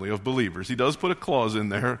family of believers. He does put a clause in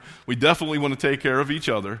there. We definitely want to take care of each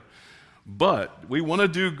other, but we want to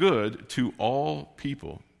do good to all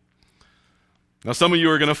people. Now, some of you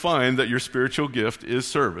are going to find that your spiritual gift is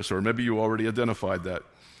service, or maybe you already identified that.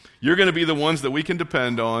 You're going to be the ones that we can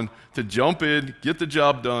depend on to jump in, get the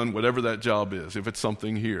job done, whatever that job is, if it's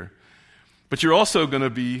something here. But you're also going to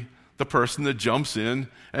be the person that jumps in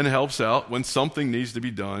and helps out when something needs to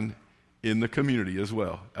be done in the community as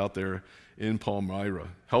well, out there in Palmyra,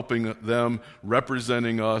 helping them,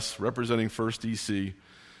 representing us, representing First EC,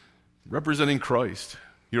 representing Christ.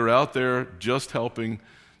 You're out there just helping,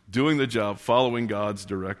 doing the job, following God's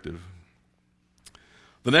directive.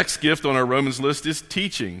 The next gift on our Romans list is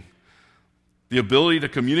teaching. The ability to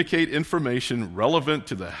communicate information relevant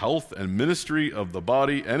to the health and ministry of the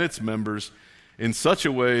body and its members in such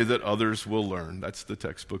a way that others will learn. That's the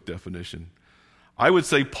textbook definition. I would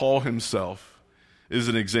say Paul himself is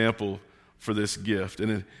an example for this gift.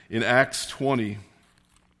 And in Acts 20,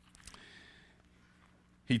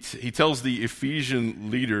 he tells the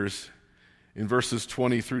Ephesian leaders in verses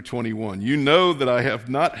 20 through 21, you know that I have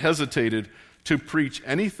not hesitated to preach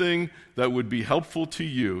anything that would be helpful to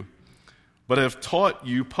you, but have taught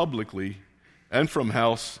you publicly and from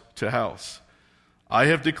house to house. I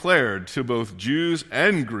have declared to both Jews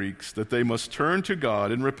and Greeks that they must turn to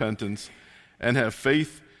God in repentance and have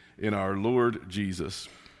faith in our Lord Jesus.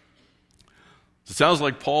 It sounds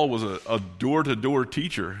like Paul was a door-to-door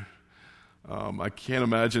teacher. I can't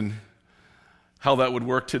imagine how that would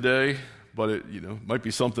work today, but it might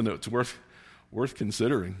be something that's worth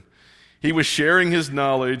considering. He was sharing his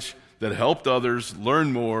knowledge that helped others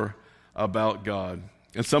learn more about God.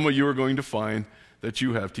 And some of you are going to find that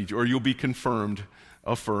you have teaching, or you'll be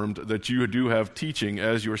affirmed that you do have teaching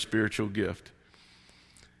as your spiritual gift.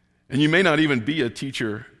 And you may not even be a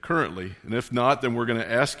teacher currently, and if not, then we're going to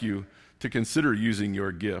ask you to consider using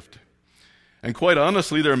your gift. And quite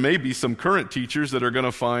honestly, there may be some current teachers that are going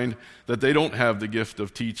to find that they don't have the gift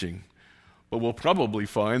of teaching, but we'll probably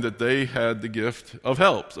find that they had the gift of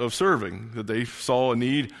help, of serving, that they saw a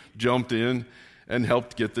need, jumped in, and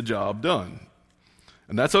helped get the job done.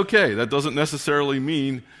 And that's okay. That doesn't necessarily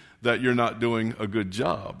mean that you're not doing a good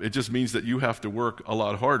job. It just means that you have to work a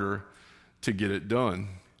lot harder to get it done.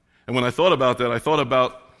 And when I thought about that, I thought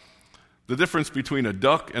about the difference between a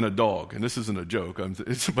duck and a dog. And this isn't a joke,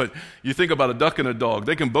 but you think about a duck and a dog.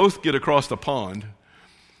 They can both get across the pond,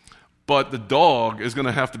 but the dog is going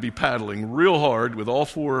to have to be paddling real hard with all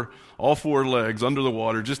four legs under the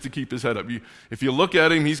water just to keep his head up. If you look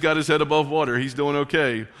at him, he's got his head above water. He's doing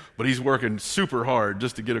okay, but he's working super hard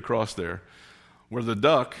just to get across there. Where the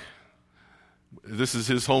duck, this is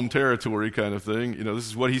his home territory kind of thing. This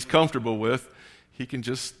is what he's comfortable with. He can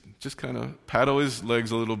just kind of paddle his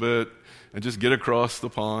legs a little bit and just get across the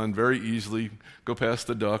pond very easily, go past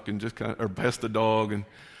the duck and or past the dog.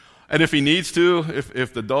 And if he needs to,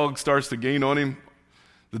 if the dog starts to gain on him,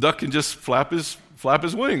 the duck can just flap his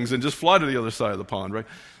wings and just fly to the other side of the pond, right?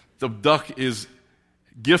 The duck is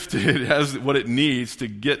gifted, it has what it needs to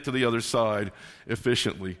get to the other side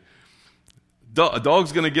efficiently. A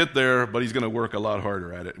dog's going to get there, but he's going to work a lot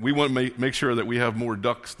harder at it. We want to make sure that we have more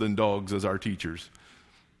ducks than dogs as our teachers.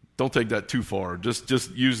 Don't take that too far. Just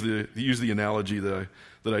use the analogy that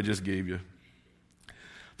I just gave you.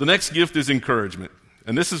 The next gift is encouragement.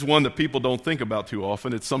 And this is one that people don't think about too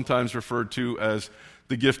often. It's sometimes referred to as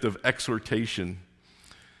the gift of exhortation.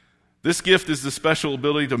 This gift is the special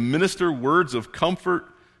ability to minister words of comfort,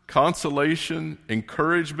 consolation,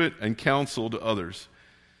 encouragement, and counsel to others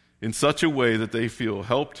in such a way that they feel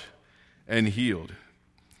helped and healed.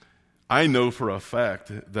 I know for a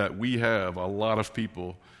fact that we have a lot of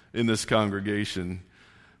people in this congregation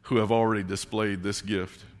who have already displayed this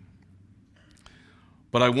gift.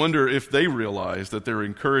 But I wonder if they realize that their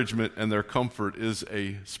encouragement and their comfort is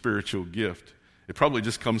a spiritual gift. It probably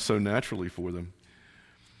just comes so naturally for them.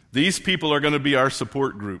 These people are going to be our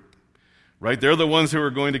support group, right? They're the ones who are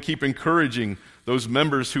going to keep encouraging those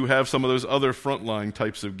members who have some of those other frontline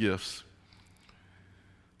types of gifts.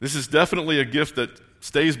 This is definitely a gift that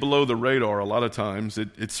stays below the radar a lot of times.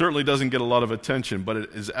 It certainly doesn't get a lot of attention, but it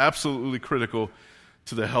is absolutely critical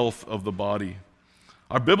to the health of the body.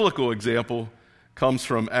 Our biblical example comes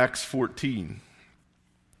from Acts 14.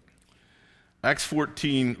 Acts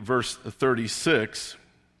 14, verse 36,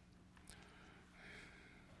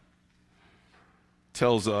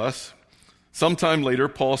 tells us, sometime later,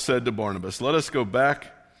 Paul said to Barnabas, "Let us go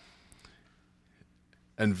back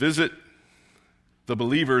and visit the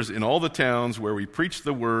believers in all the towns where we preach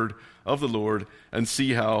the word of the Lord and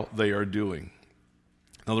see how they are doing."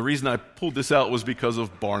 Now, the reason I pulled this out was because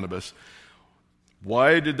of Barnabas.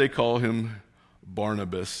 Why did they call him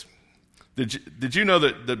Barnabas? Did you know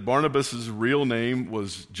that Barnabas' real name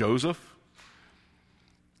was Joseph?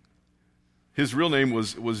 His real name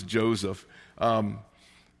was Joseph. The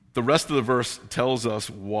rest of the verse tells us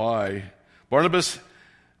why. Barnabas,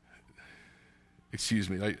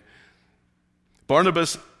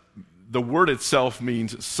 the word itself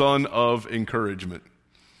means son of encouragement.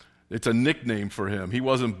 It's a nickname for him. He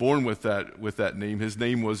wasn't born with that name. His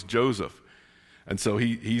name was Joseph. And so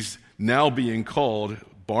he's now being called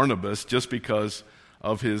Barnabas just because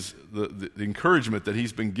of the encouragement that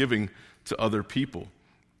he's been giving to other people.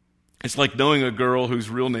 It's like knowing a girl whose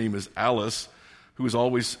real name is Alice, who is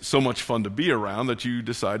always so much fun to be around that you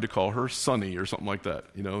decide to call her Sunny or something like that.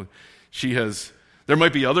 You know, there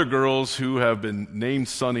might be other girls who have been named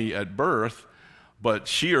Sunny at birth, but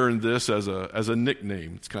she earned this as a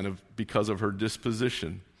nickname. It's kind of because of her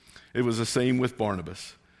disposition. It was the same with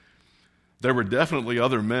Barnabas. There were definitely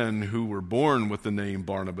other men who were born with the name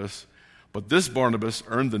Barnabas, but this Barnabas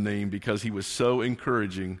earned the name because he was so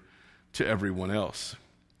encouraging to everyone else.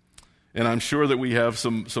 And I'm sure that we have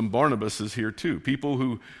some Barnabases here too, people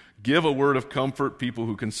who give a word of comfort, people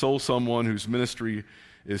who console someone whose ministry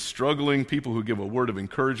is struggling, people who give a word of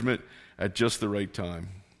encouragement at just the right time.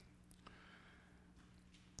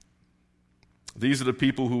 These are the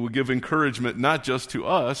people who will give encouragement not just to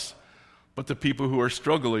us, but the people who are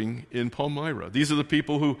struggling in Palmyra. These are the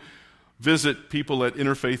people who visit people at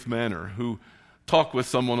Interfaith Manor, who talk with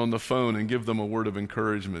someone on the phone and give them a word of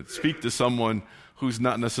encouragement, speak to someone who's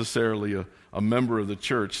not necessarily a member of the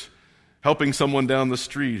church, helping someone down the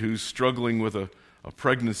street who's struggling with a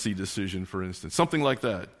pregnancy decision, for instance, something like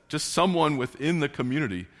that. Just someone within the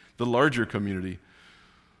community, the larger community,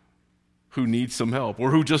 who needs some help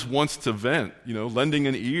or who just wants to vent, lending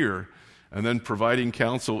an ear and then providing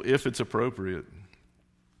counsel if it's appropriate.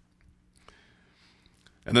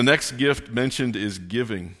 And the next gift mentioned is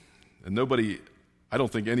giving. And I don't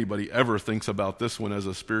think anybody ever thinks about this one as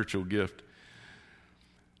a spiritual gift.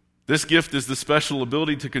 This gift is the special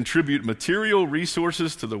ability to contribute material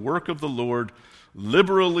resources to the work of the Lord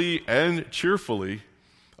liberally and cheerfully,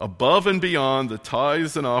 above and beyond the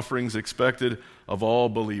tithes and offerings expected of all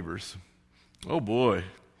believers. Oh boy.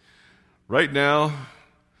 Right now,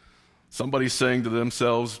 somebody's saying to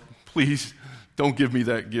themselves, please don't give me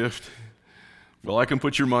that gift. Well, I can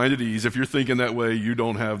put your mind at ease. If you're thinking that way, you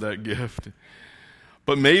don't have that gift.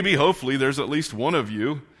 But maybe, hopefully, there's at least one of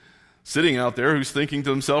you sitting out there who's thinking to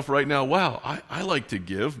himself right now, wow, I like to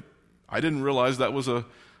give. I didn't realize that was a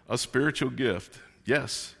spiritual gift.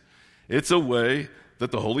 Yes, it's a way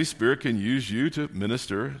that the Holy Spirit can use you to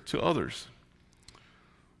minister to others.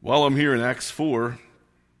 While I'm here in Acts 4,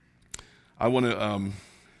 I want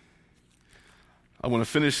to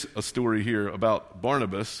finish a story here about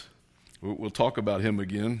Barnabas. We'll talk about him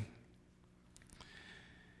again.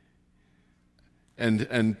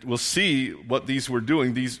 And we'll see what these were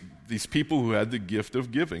doing, these people who had the gift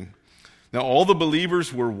of giving. Now, all the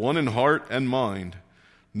believers were one in heart and mind.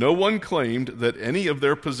 No one claimed that any of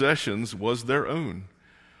their possessions was their own,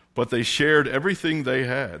 but they shared everything they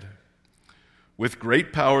had. With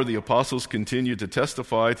great power, the apostles continued to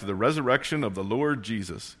testify to the resurrection of the Lord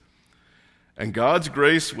Jesus. And God's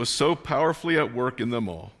grace was so powerfully at work in them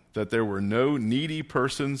all that there were no needy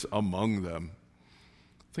persons among them.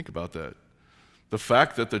 Think about that. The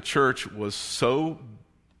fact that the church was so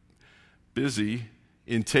busy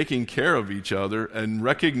in taking care of each other and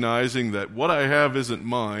recognizing that what I have isn't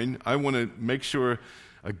mine. I want to make sure,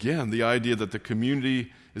 again, the idea that the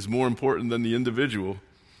community is more important than the individual.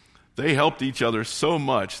 They helped each other so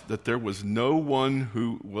much that there was no one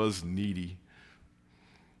who was needy.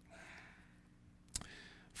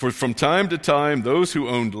 For from time to time, those who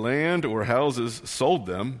owned land or houses sold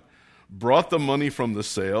them, brought the money from the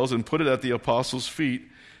sales, and put it at the apostles' feet,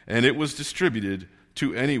 and it was distributed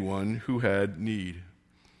to anyone who had need.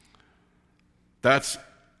 That's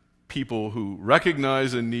people who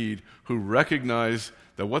recognize a need, who recognize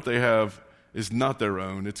that what they have is not their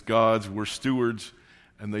own, it's God's, we're stewards,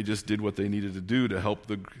 and they just did what they needed to do to help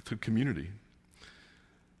the community.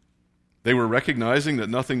 They were recognizing that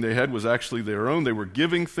nothing they had was actually their own. They were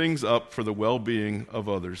giving things up for the well-being of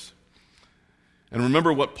others. And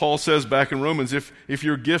remember what Paul says back in Romans, if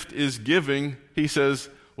your gift is giving, he says,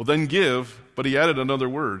 well, then give, but he added another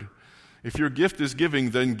word. If your gift is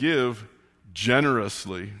giving, then give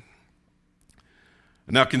generously.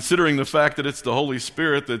 Now, considering the fact that it's the Holy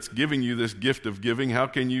Spirit that's giving you this gift of giving, how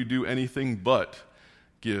can you do anything but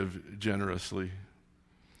give generously?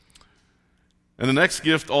 And the next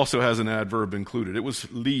gift also has an adverb included. It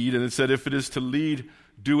was lead, and it said, if it is to lead,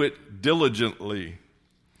 do it diligently.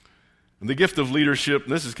 And the gift of leadership,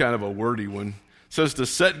 and this is kind of a wordy one, says to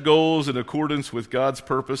set goals in accordance with God's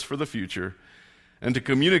purpose for the future and to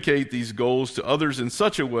communicate these goals to others in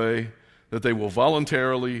such a way that they will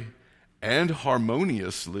voluntarily and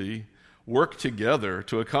harmoniously work together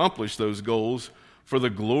to accomplish those goals for the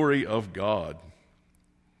glory of God.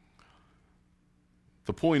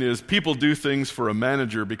 The point is, people do things for a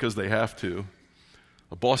manager because they have to.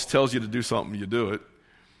 A boss tells you to do something, you do it.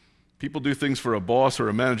 People do things for a boss or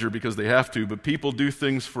a manager because they have to, but people do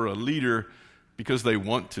things for a leader because they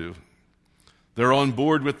want to. They're on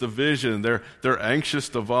board with the vision. They're anxious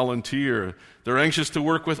to volunteer. They're anxious to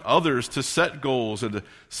work with others to set goals and to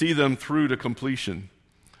see them through to completion.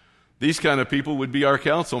 These kind of people would be our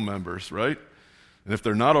council members, right? And if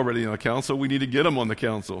they're not already on the council, we need to get them on the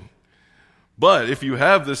council. But if you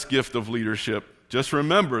have this gift of leadership, just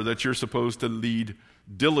remember that you're supposed to lead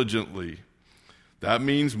diligently. That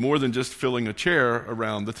means more than just filling a chair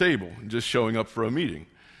around the table and just showing up for a meeting.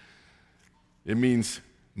 It means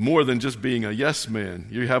more than just being a yes man.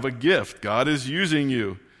 You have a gift. God is using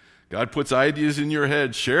you. God puts ideas in your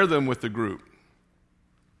head. Share them with the group.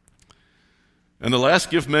 And the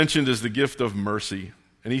last gift mentioned is the gift of mercy.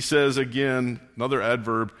 And he says again, another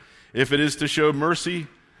adverb, if it is to show mercy,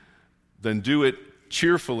 then do it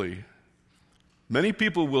cheerfully. Many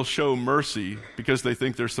people will show mercy because they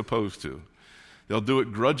think they're supposed to. They'll do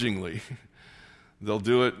it grudgingly. They'll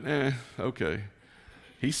do it, okay.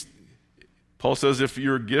 Paul says, if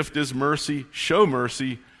your gift is mercy, show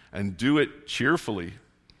mercy and do it cheerfully.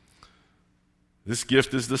 This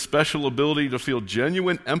gift is the special ability to feel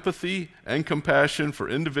genuine empathy and compassion for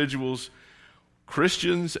individuals,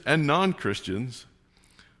 Christians and non-Christians,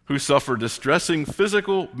 who suffer distressing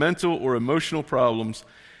physical, mental, or emotional problems,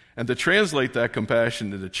 and to translate that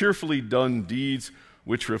compassion into cheerfully done deeds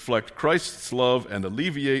which reflect Christ's love and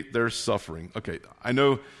alleviate their suffering. Okay, I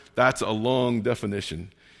know that's a long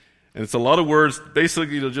definition. And it's a lot of words,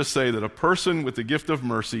 basically to just say that a person with the gift of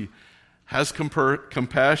mercy has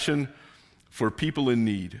compassion for people in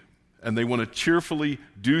need, and they want to cheerfully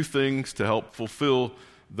do things to help fulfill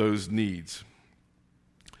those needs.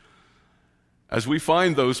 As we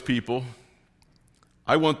find those people,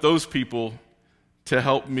 I want those people to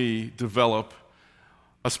help me develop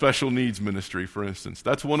a special needs ministry, for instance.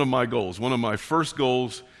 That's one of my goals. One of my first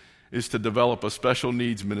goals is to develop a special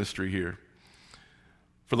needs ministry here.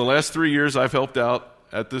 For the last 3 years, I've helped out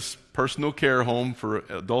at this personal care home for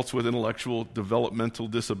adults with intellectual developmental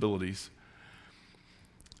disabilities.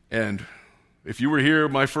 And if you were here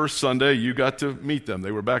my first Sunday, you got to meet them.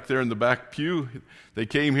 They were back there in the back pew. They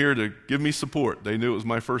came here to give me support. They knew it was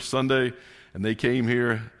my first Sunday, and they came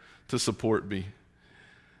here to support me.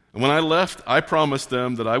 And when I left, I promised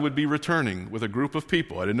them that I would be returning with a group of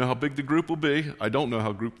people. I didn't know how big the group will be. I don't know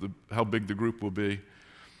how big the group will be.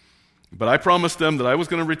 But I promised them that I was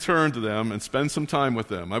going to return to them and spend some time with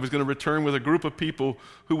them. I was going to return with a group of people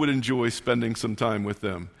who would enjoy spending some time with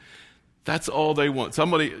them. That's all they want.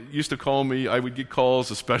 Somebody used to call me, I would get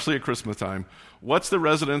calls, especially at Christmas time. What's the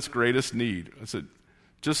residents' greatest need? I said,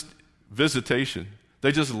 just visitation.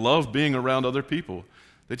 They just love being around other people.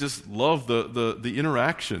 They just love the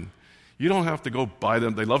interaction. You don't have to go buy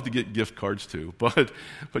them. They love to get gift cards too, but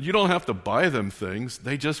you don't have to buy them things.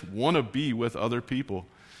 They just want to be with other people.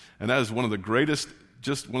 And that is one of the greatest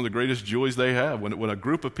just one of the greatest joys they have. When a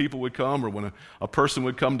group of people would come, or when a person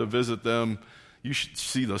would come to visit them, you should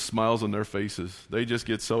see the smiles on their faces. They just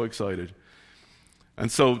get so excited.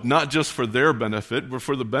 And so not just for their benefit, but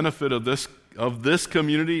for the benefit of this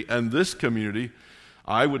community and this community,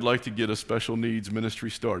 I would like to get a special needs ministry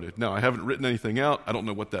started. Now, I haven't written anything out. I don't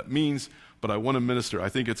know what that means, but I want to minister. I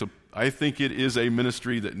think it is a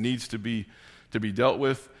ministry that needs to be dealt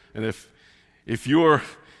with. And if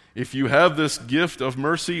you have this gift of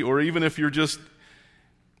mercy, or even if you're just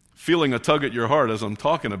feeling a tug at your heart as I'm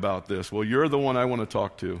talking about this, well, you're the one I want to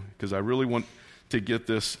talk to, because I really want to get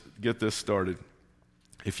this started.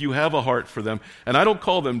 If you have a heart for them, and I don't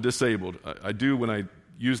call them disabled, I do when I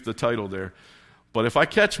use the title there, but if I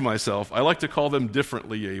catch myself, I like to call them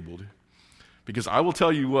differently abled. Because I will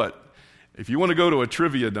tell you what, if you want to go to a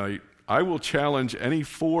trivia night, I will challenge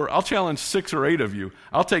I'll challenge 6 or 8 of you.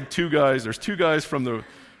 I'll take 2 guys, there's 2 guys from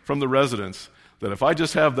the residents, that if I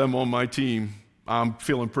just have them on my team, I'm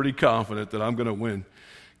feeling pretty confident that I'm going to win.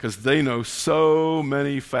 Because they know so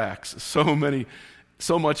many facts, so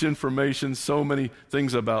much information, so many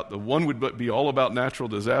things about the one would be all about natural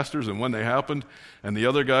disasters and when they happened, and the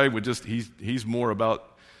other guy would he's more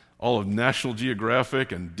about all of National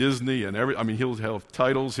Geographic and Disney and he'll have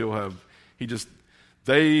titles,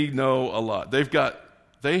 they know a lot.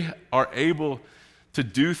 They are able to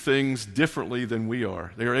do things differently than we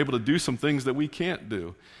are. They are able to do some things that we can't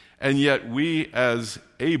do. And yet we as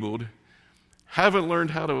abled haven't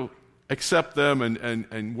learned how to accept them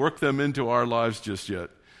and work them into our lives just yet.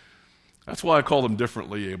 That's why I call them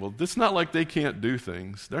differently abled. It's not like they can't do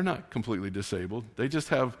things. They're not completely disabled. They just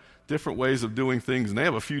have different ways of doing things, and they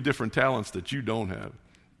have a few different talents that you don't have.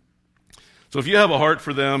 So if you have a heart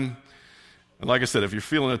for them, and like I said, if you're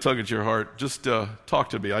feeling a tug at your heart, just talk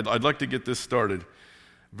to me. I'd like to get this started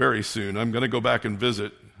very soon. I'm going to go back and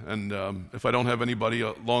visit, and if I don't have anybody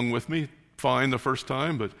along with me, fine the first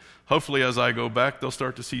time, but hopefully as I go back, they'll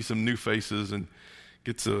start to see some new faces and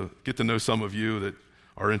get to know some of you that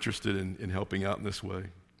are interested in helping out in this way.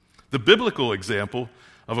 The biblical example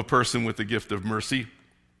of a person with the gift of mercy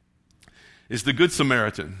is the Good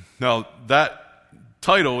Samaritan. Now, that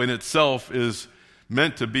title in itself is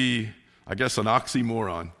meant to be, I guess, an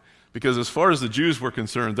oxymoron, because as far as the Jews were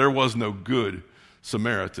concerned, there was no good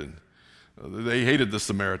Samaritan. They hated the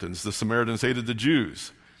Samaritans. The Samaritans hated the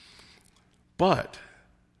Jews. But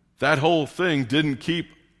that whole thing didn't keep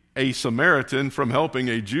a Samaritan from helping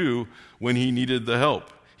a Jew when he needed the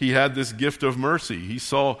help. He had this gift of mercy. He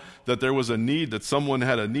saw that there was a need, that someone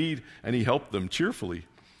had a need, and he helped them cheerfully.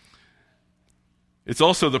 It's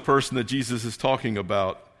also the person that Jesus is talking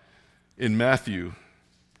about in Matthew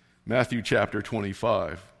chapter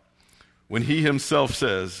 25, when he himself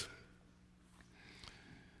says,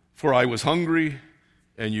 "For I was hungry,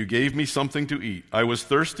 and you gave me something to eat. I was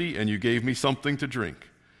thirsty, and you gave me something to drink.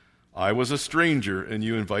 I was a stranger, and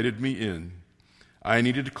you invited me in. I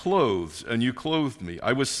needed clothes, and you clothed me.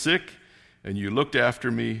 I was sick, and you looked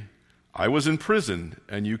after me. I was in prison,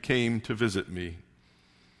 and you came to visit me.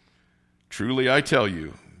 Truly I tell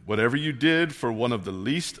you, whatever you did for one of the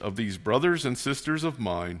least of these brothers and sisters of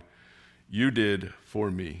mine, you did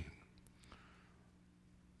for me."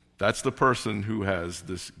 That's the person who has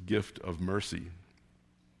this gift of mercy.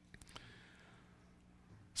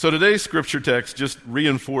 So today's scripture text just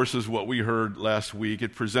reinforces what we heard last week.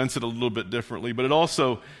 It presents it a little bit differently, but it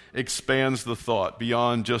also expands the thought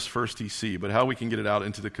beyond just First TC, but how we can get it out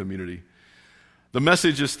into the community. The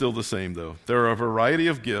message is still the same, though. There are a variety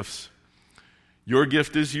of gifts. Your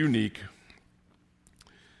gift is unique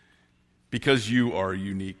because you are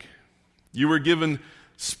unique. You were given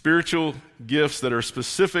spiritual gifts that are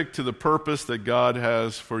specific to the purpose that God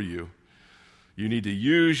has for you. You need to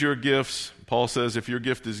use your gifts. Paul says if your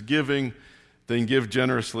gift is giving, then give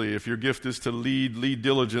generously. If your gift is to lead, lead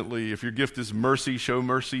diligently. If your gift is mercy, show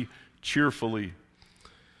mercy cheerfully.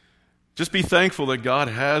 Just be thankful that God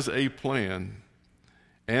has a plan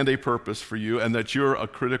and a purpose for you, and that you're a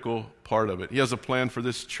critical part of it. He has a plan for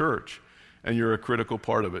this church, and you're a critical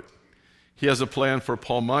part of it. He has a plan for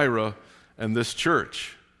Palmyra, and this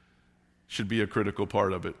church should be a critical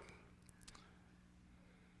part of it.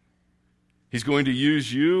 He's going to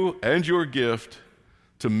use you and your gift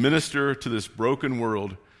to minister to this broken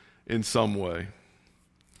world in some way.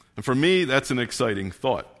 And for me, that's an exciting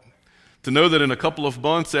thought. To know that in a couple of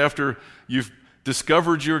months after you've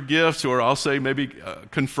discovered your gifts, or I'll say maybe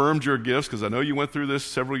confirmed your gifts, because I know you went through this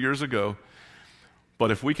several years ago,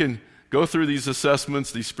 but if we can go through these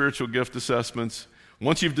assessments, these spiritual gift assessments,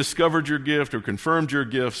 once you've discovered your gift or confirmed your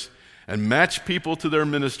gifts and match people to their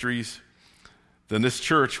ministries, then this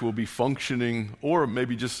church will be functioning, or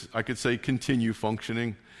maybe just, I could say, continue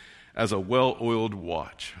functioning as a well-oiled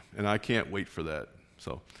watch. And I can't wait for that.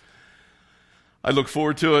 So I look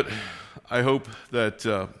forward to it. I hope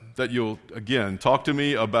that you'll, again, talk to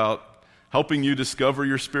me about helping you discover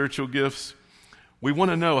your spiritual gifts. We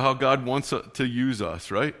want to know how God wants to use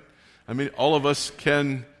us, right? I mean, all of us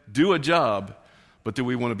can do a job, but do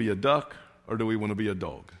we want to be a duck or do we want to be a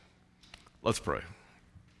dog? Let's pray.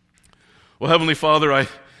 Well, Heavenly Father,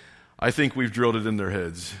 I think we've drilled it in their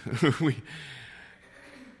heads.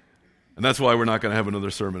 And that's why we're not going to have another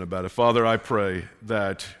sermon about it. Father, I pray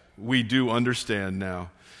that we do understand now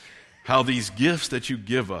how these gifts that you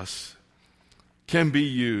give us can be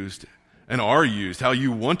used and are used, how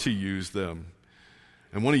you want to use them,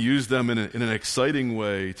 and want to use them in an exciting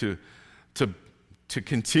way to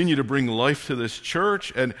continue to bring life to this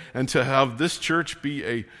church and to have this church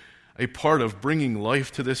be a part of bringing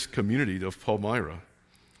life to this community of Palmyra.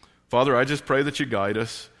 Father, I just pray that you guide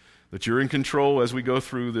us, that you're in control as we go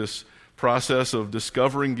through this process of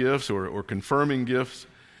discovering gifts or confirming gifts.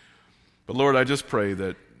 But Lord, I just pray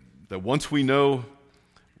that once we know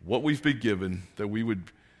what we've been given, that we would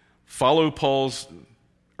follow Paul's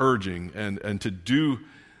urging and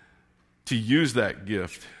to use that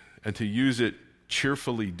gift and to use it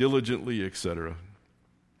cheerfully, diligently, etc.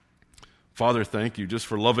 Father, thank you just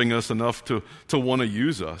for loving us enough to want to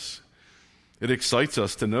use us. It excites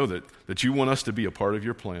us to know that you want us to be a part of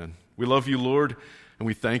your plan. We love you, Lord, and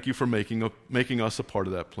we thank you for making us a part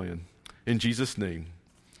of that plan. In Jesus' name,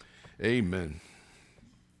 amen.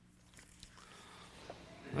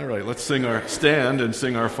 All right, let's stand and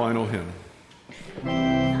sing our final hymn.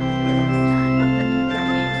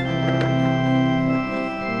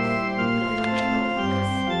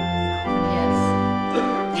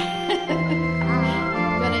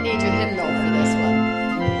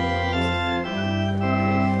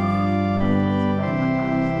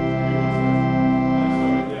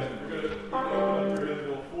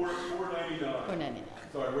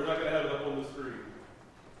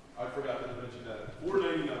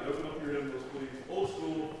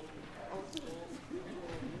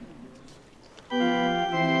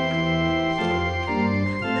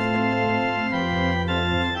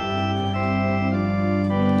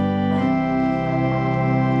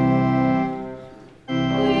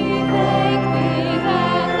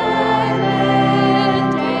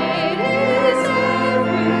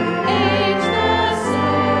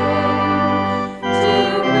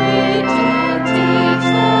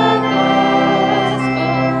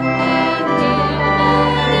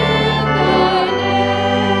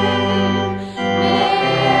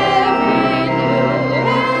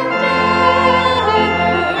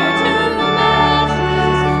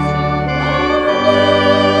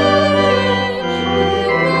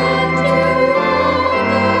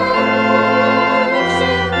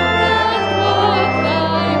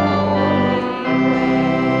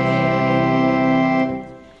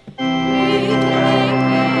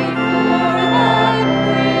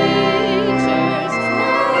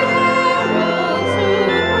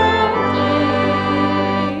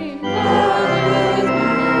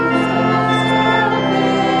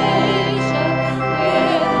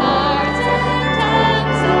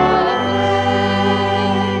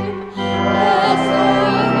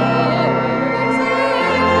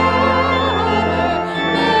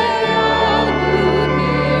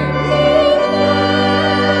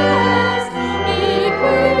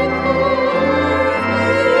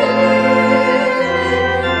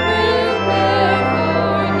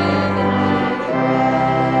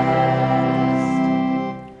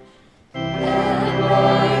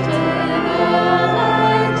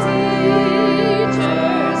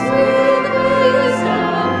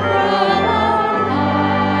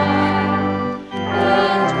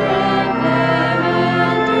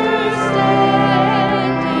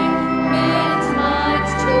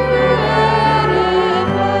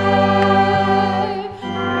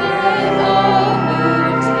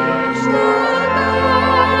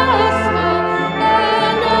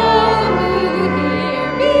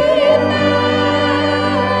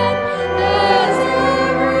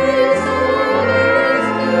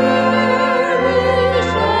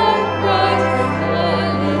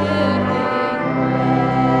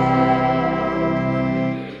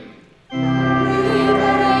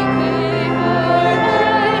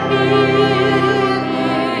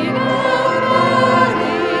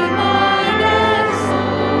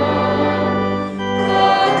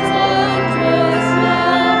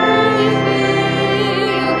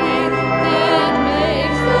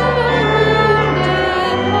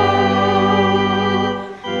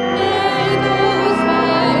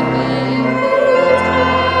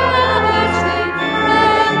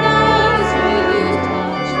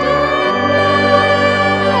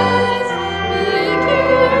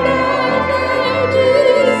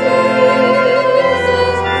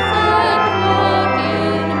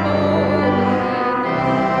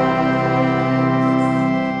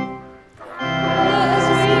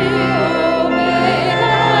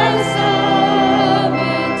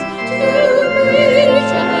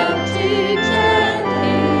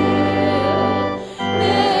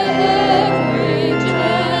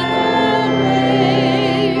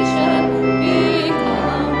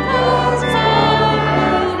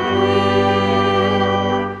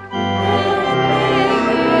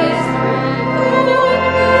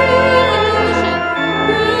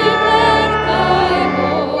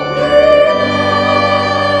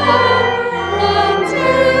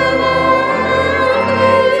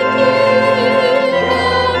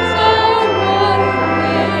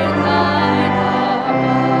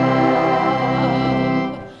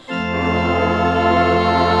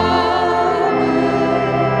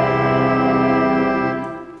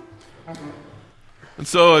 And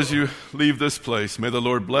so as you leave this place, may the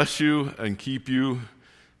Lord bless you and keep you.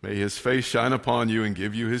 May his face shine upon you and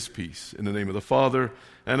give you his peace. In the name of the Father,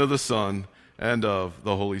 and of the Son, and of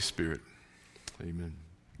the Holy Spirit. Amen.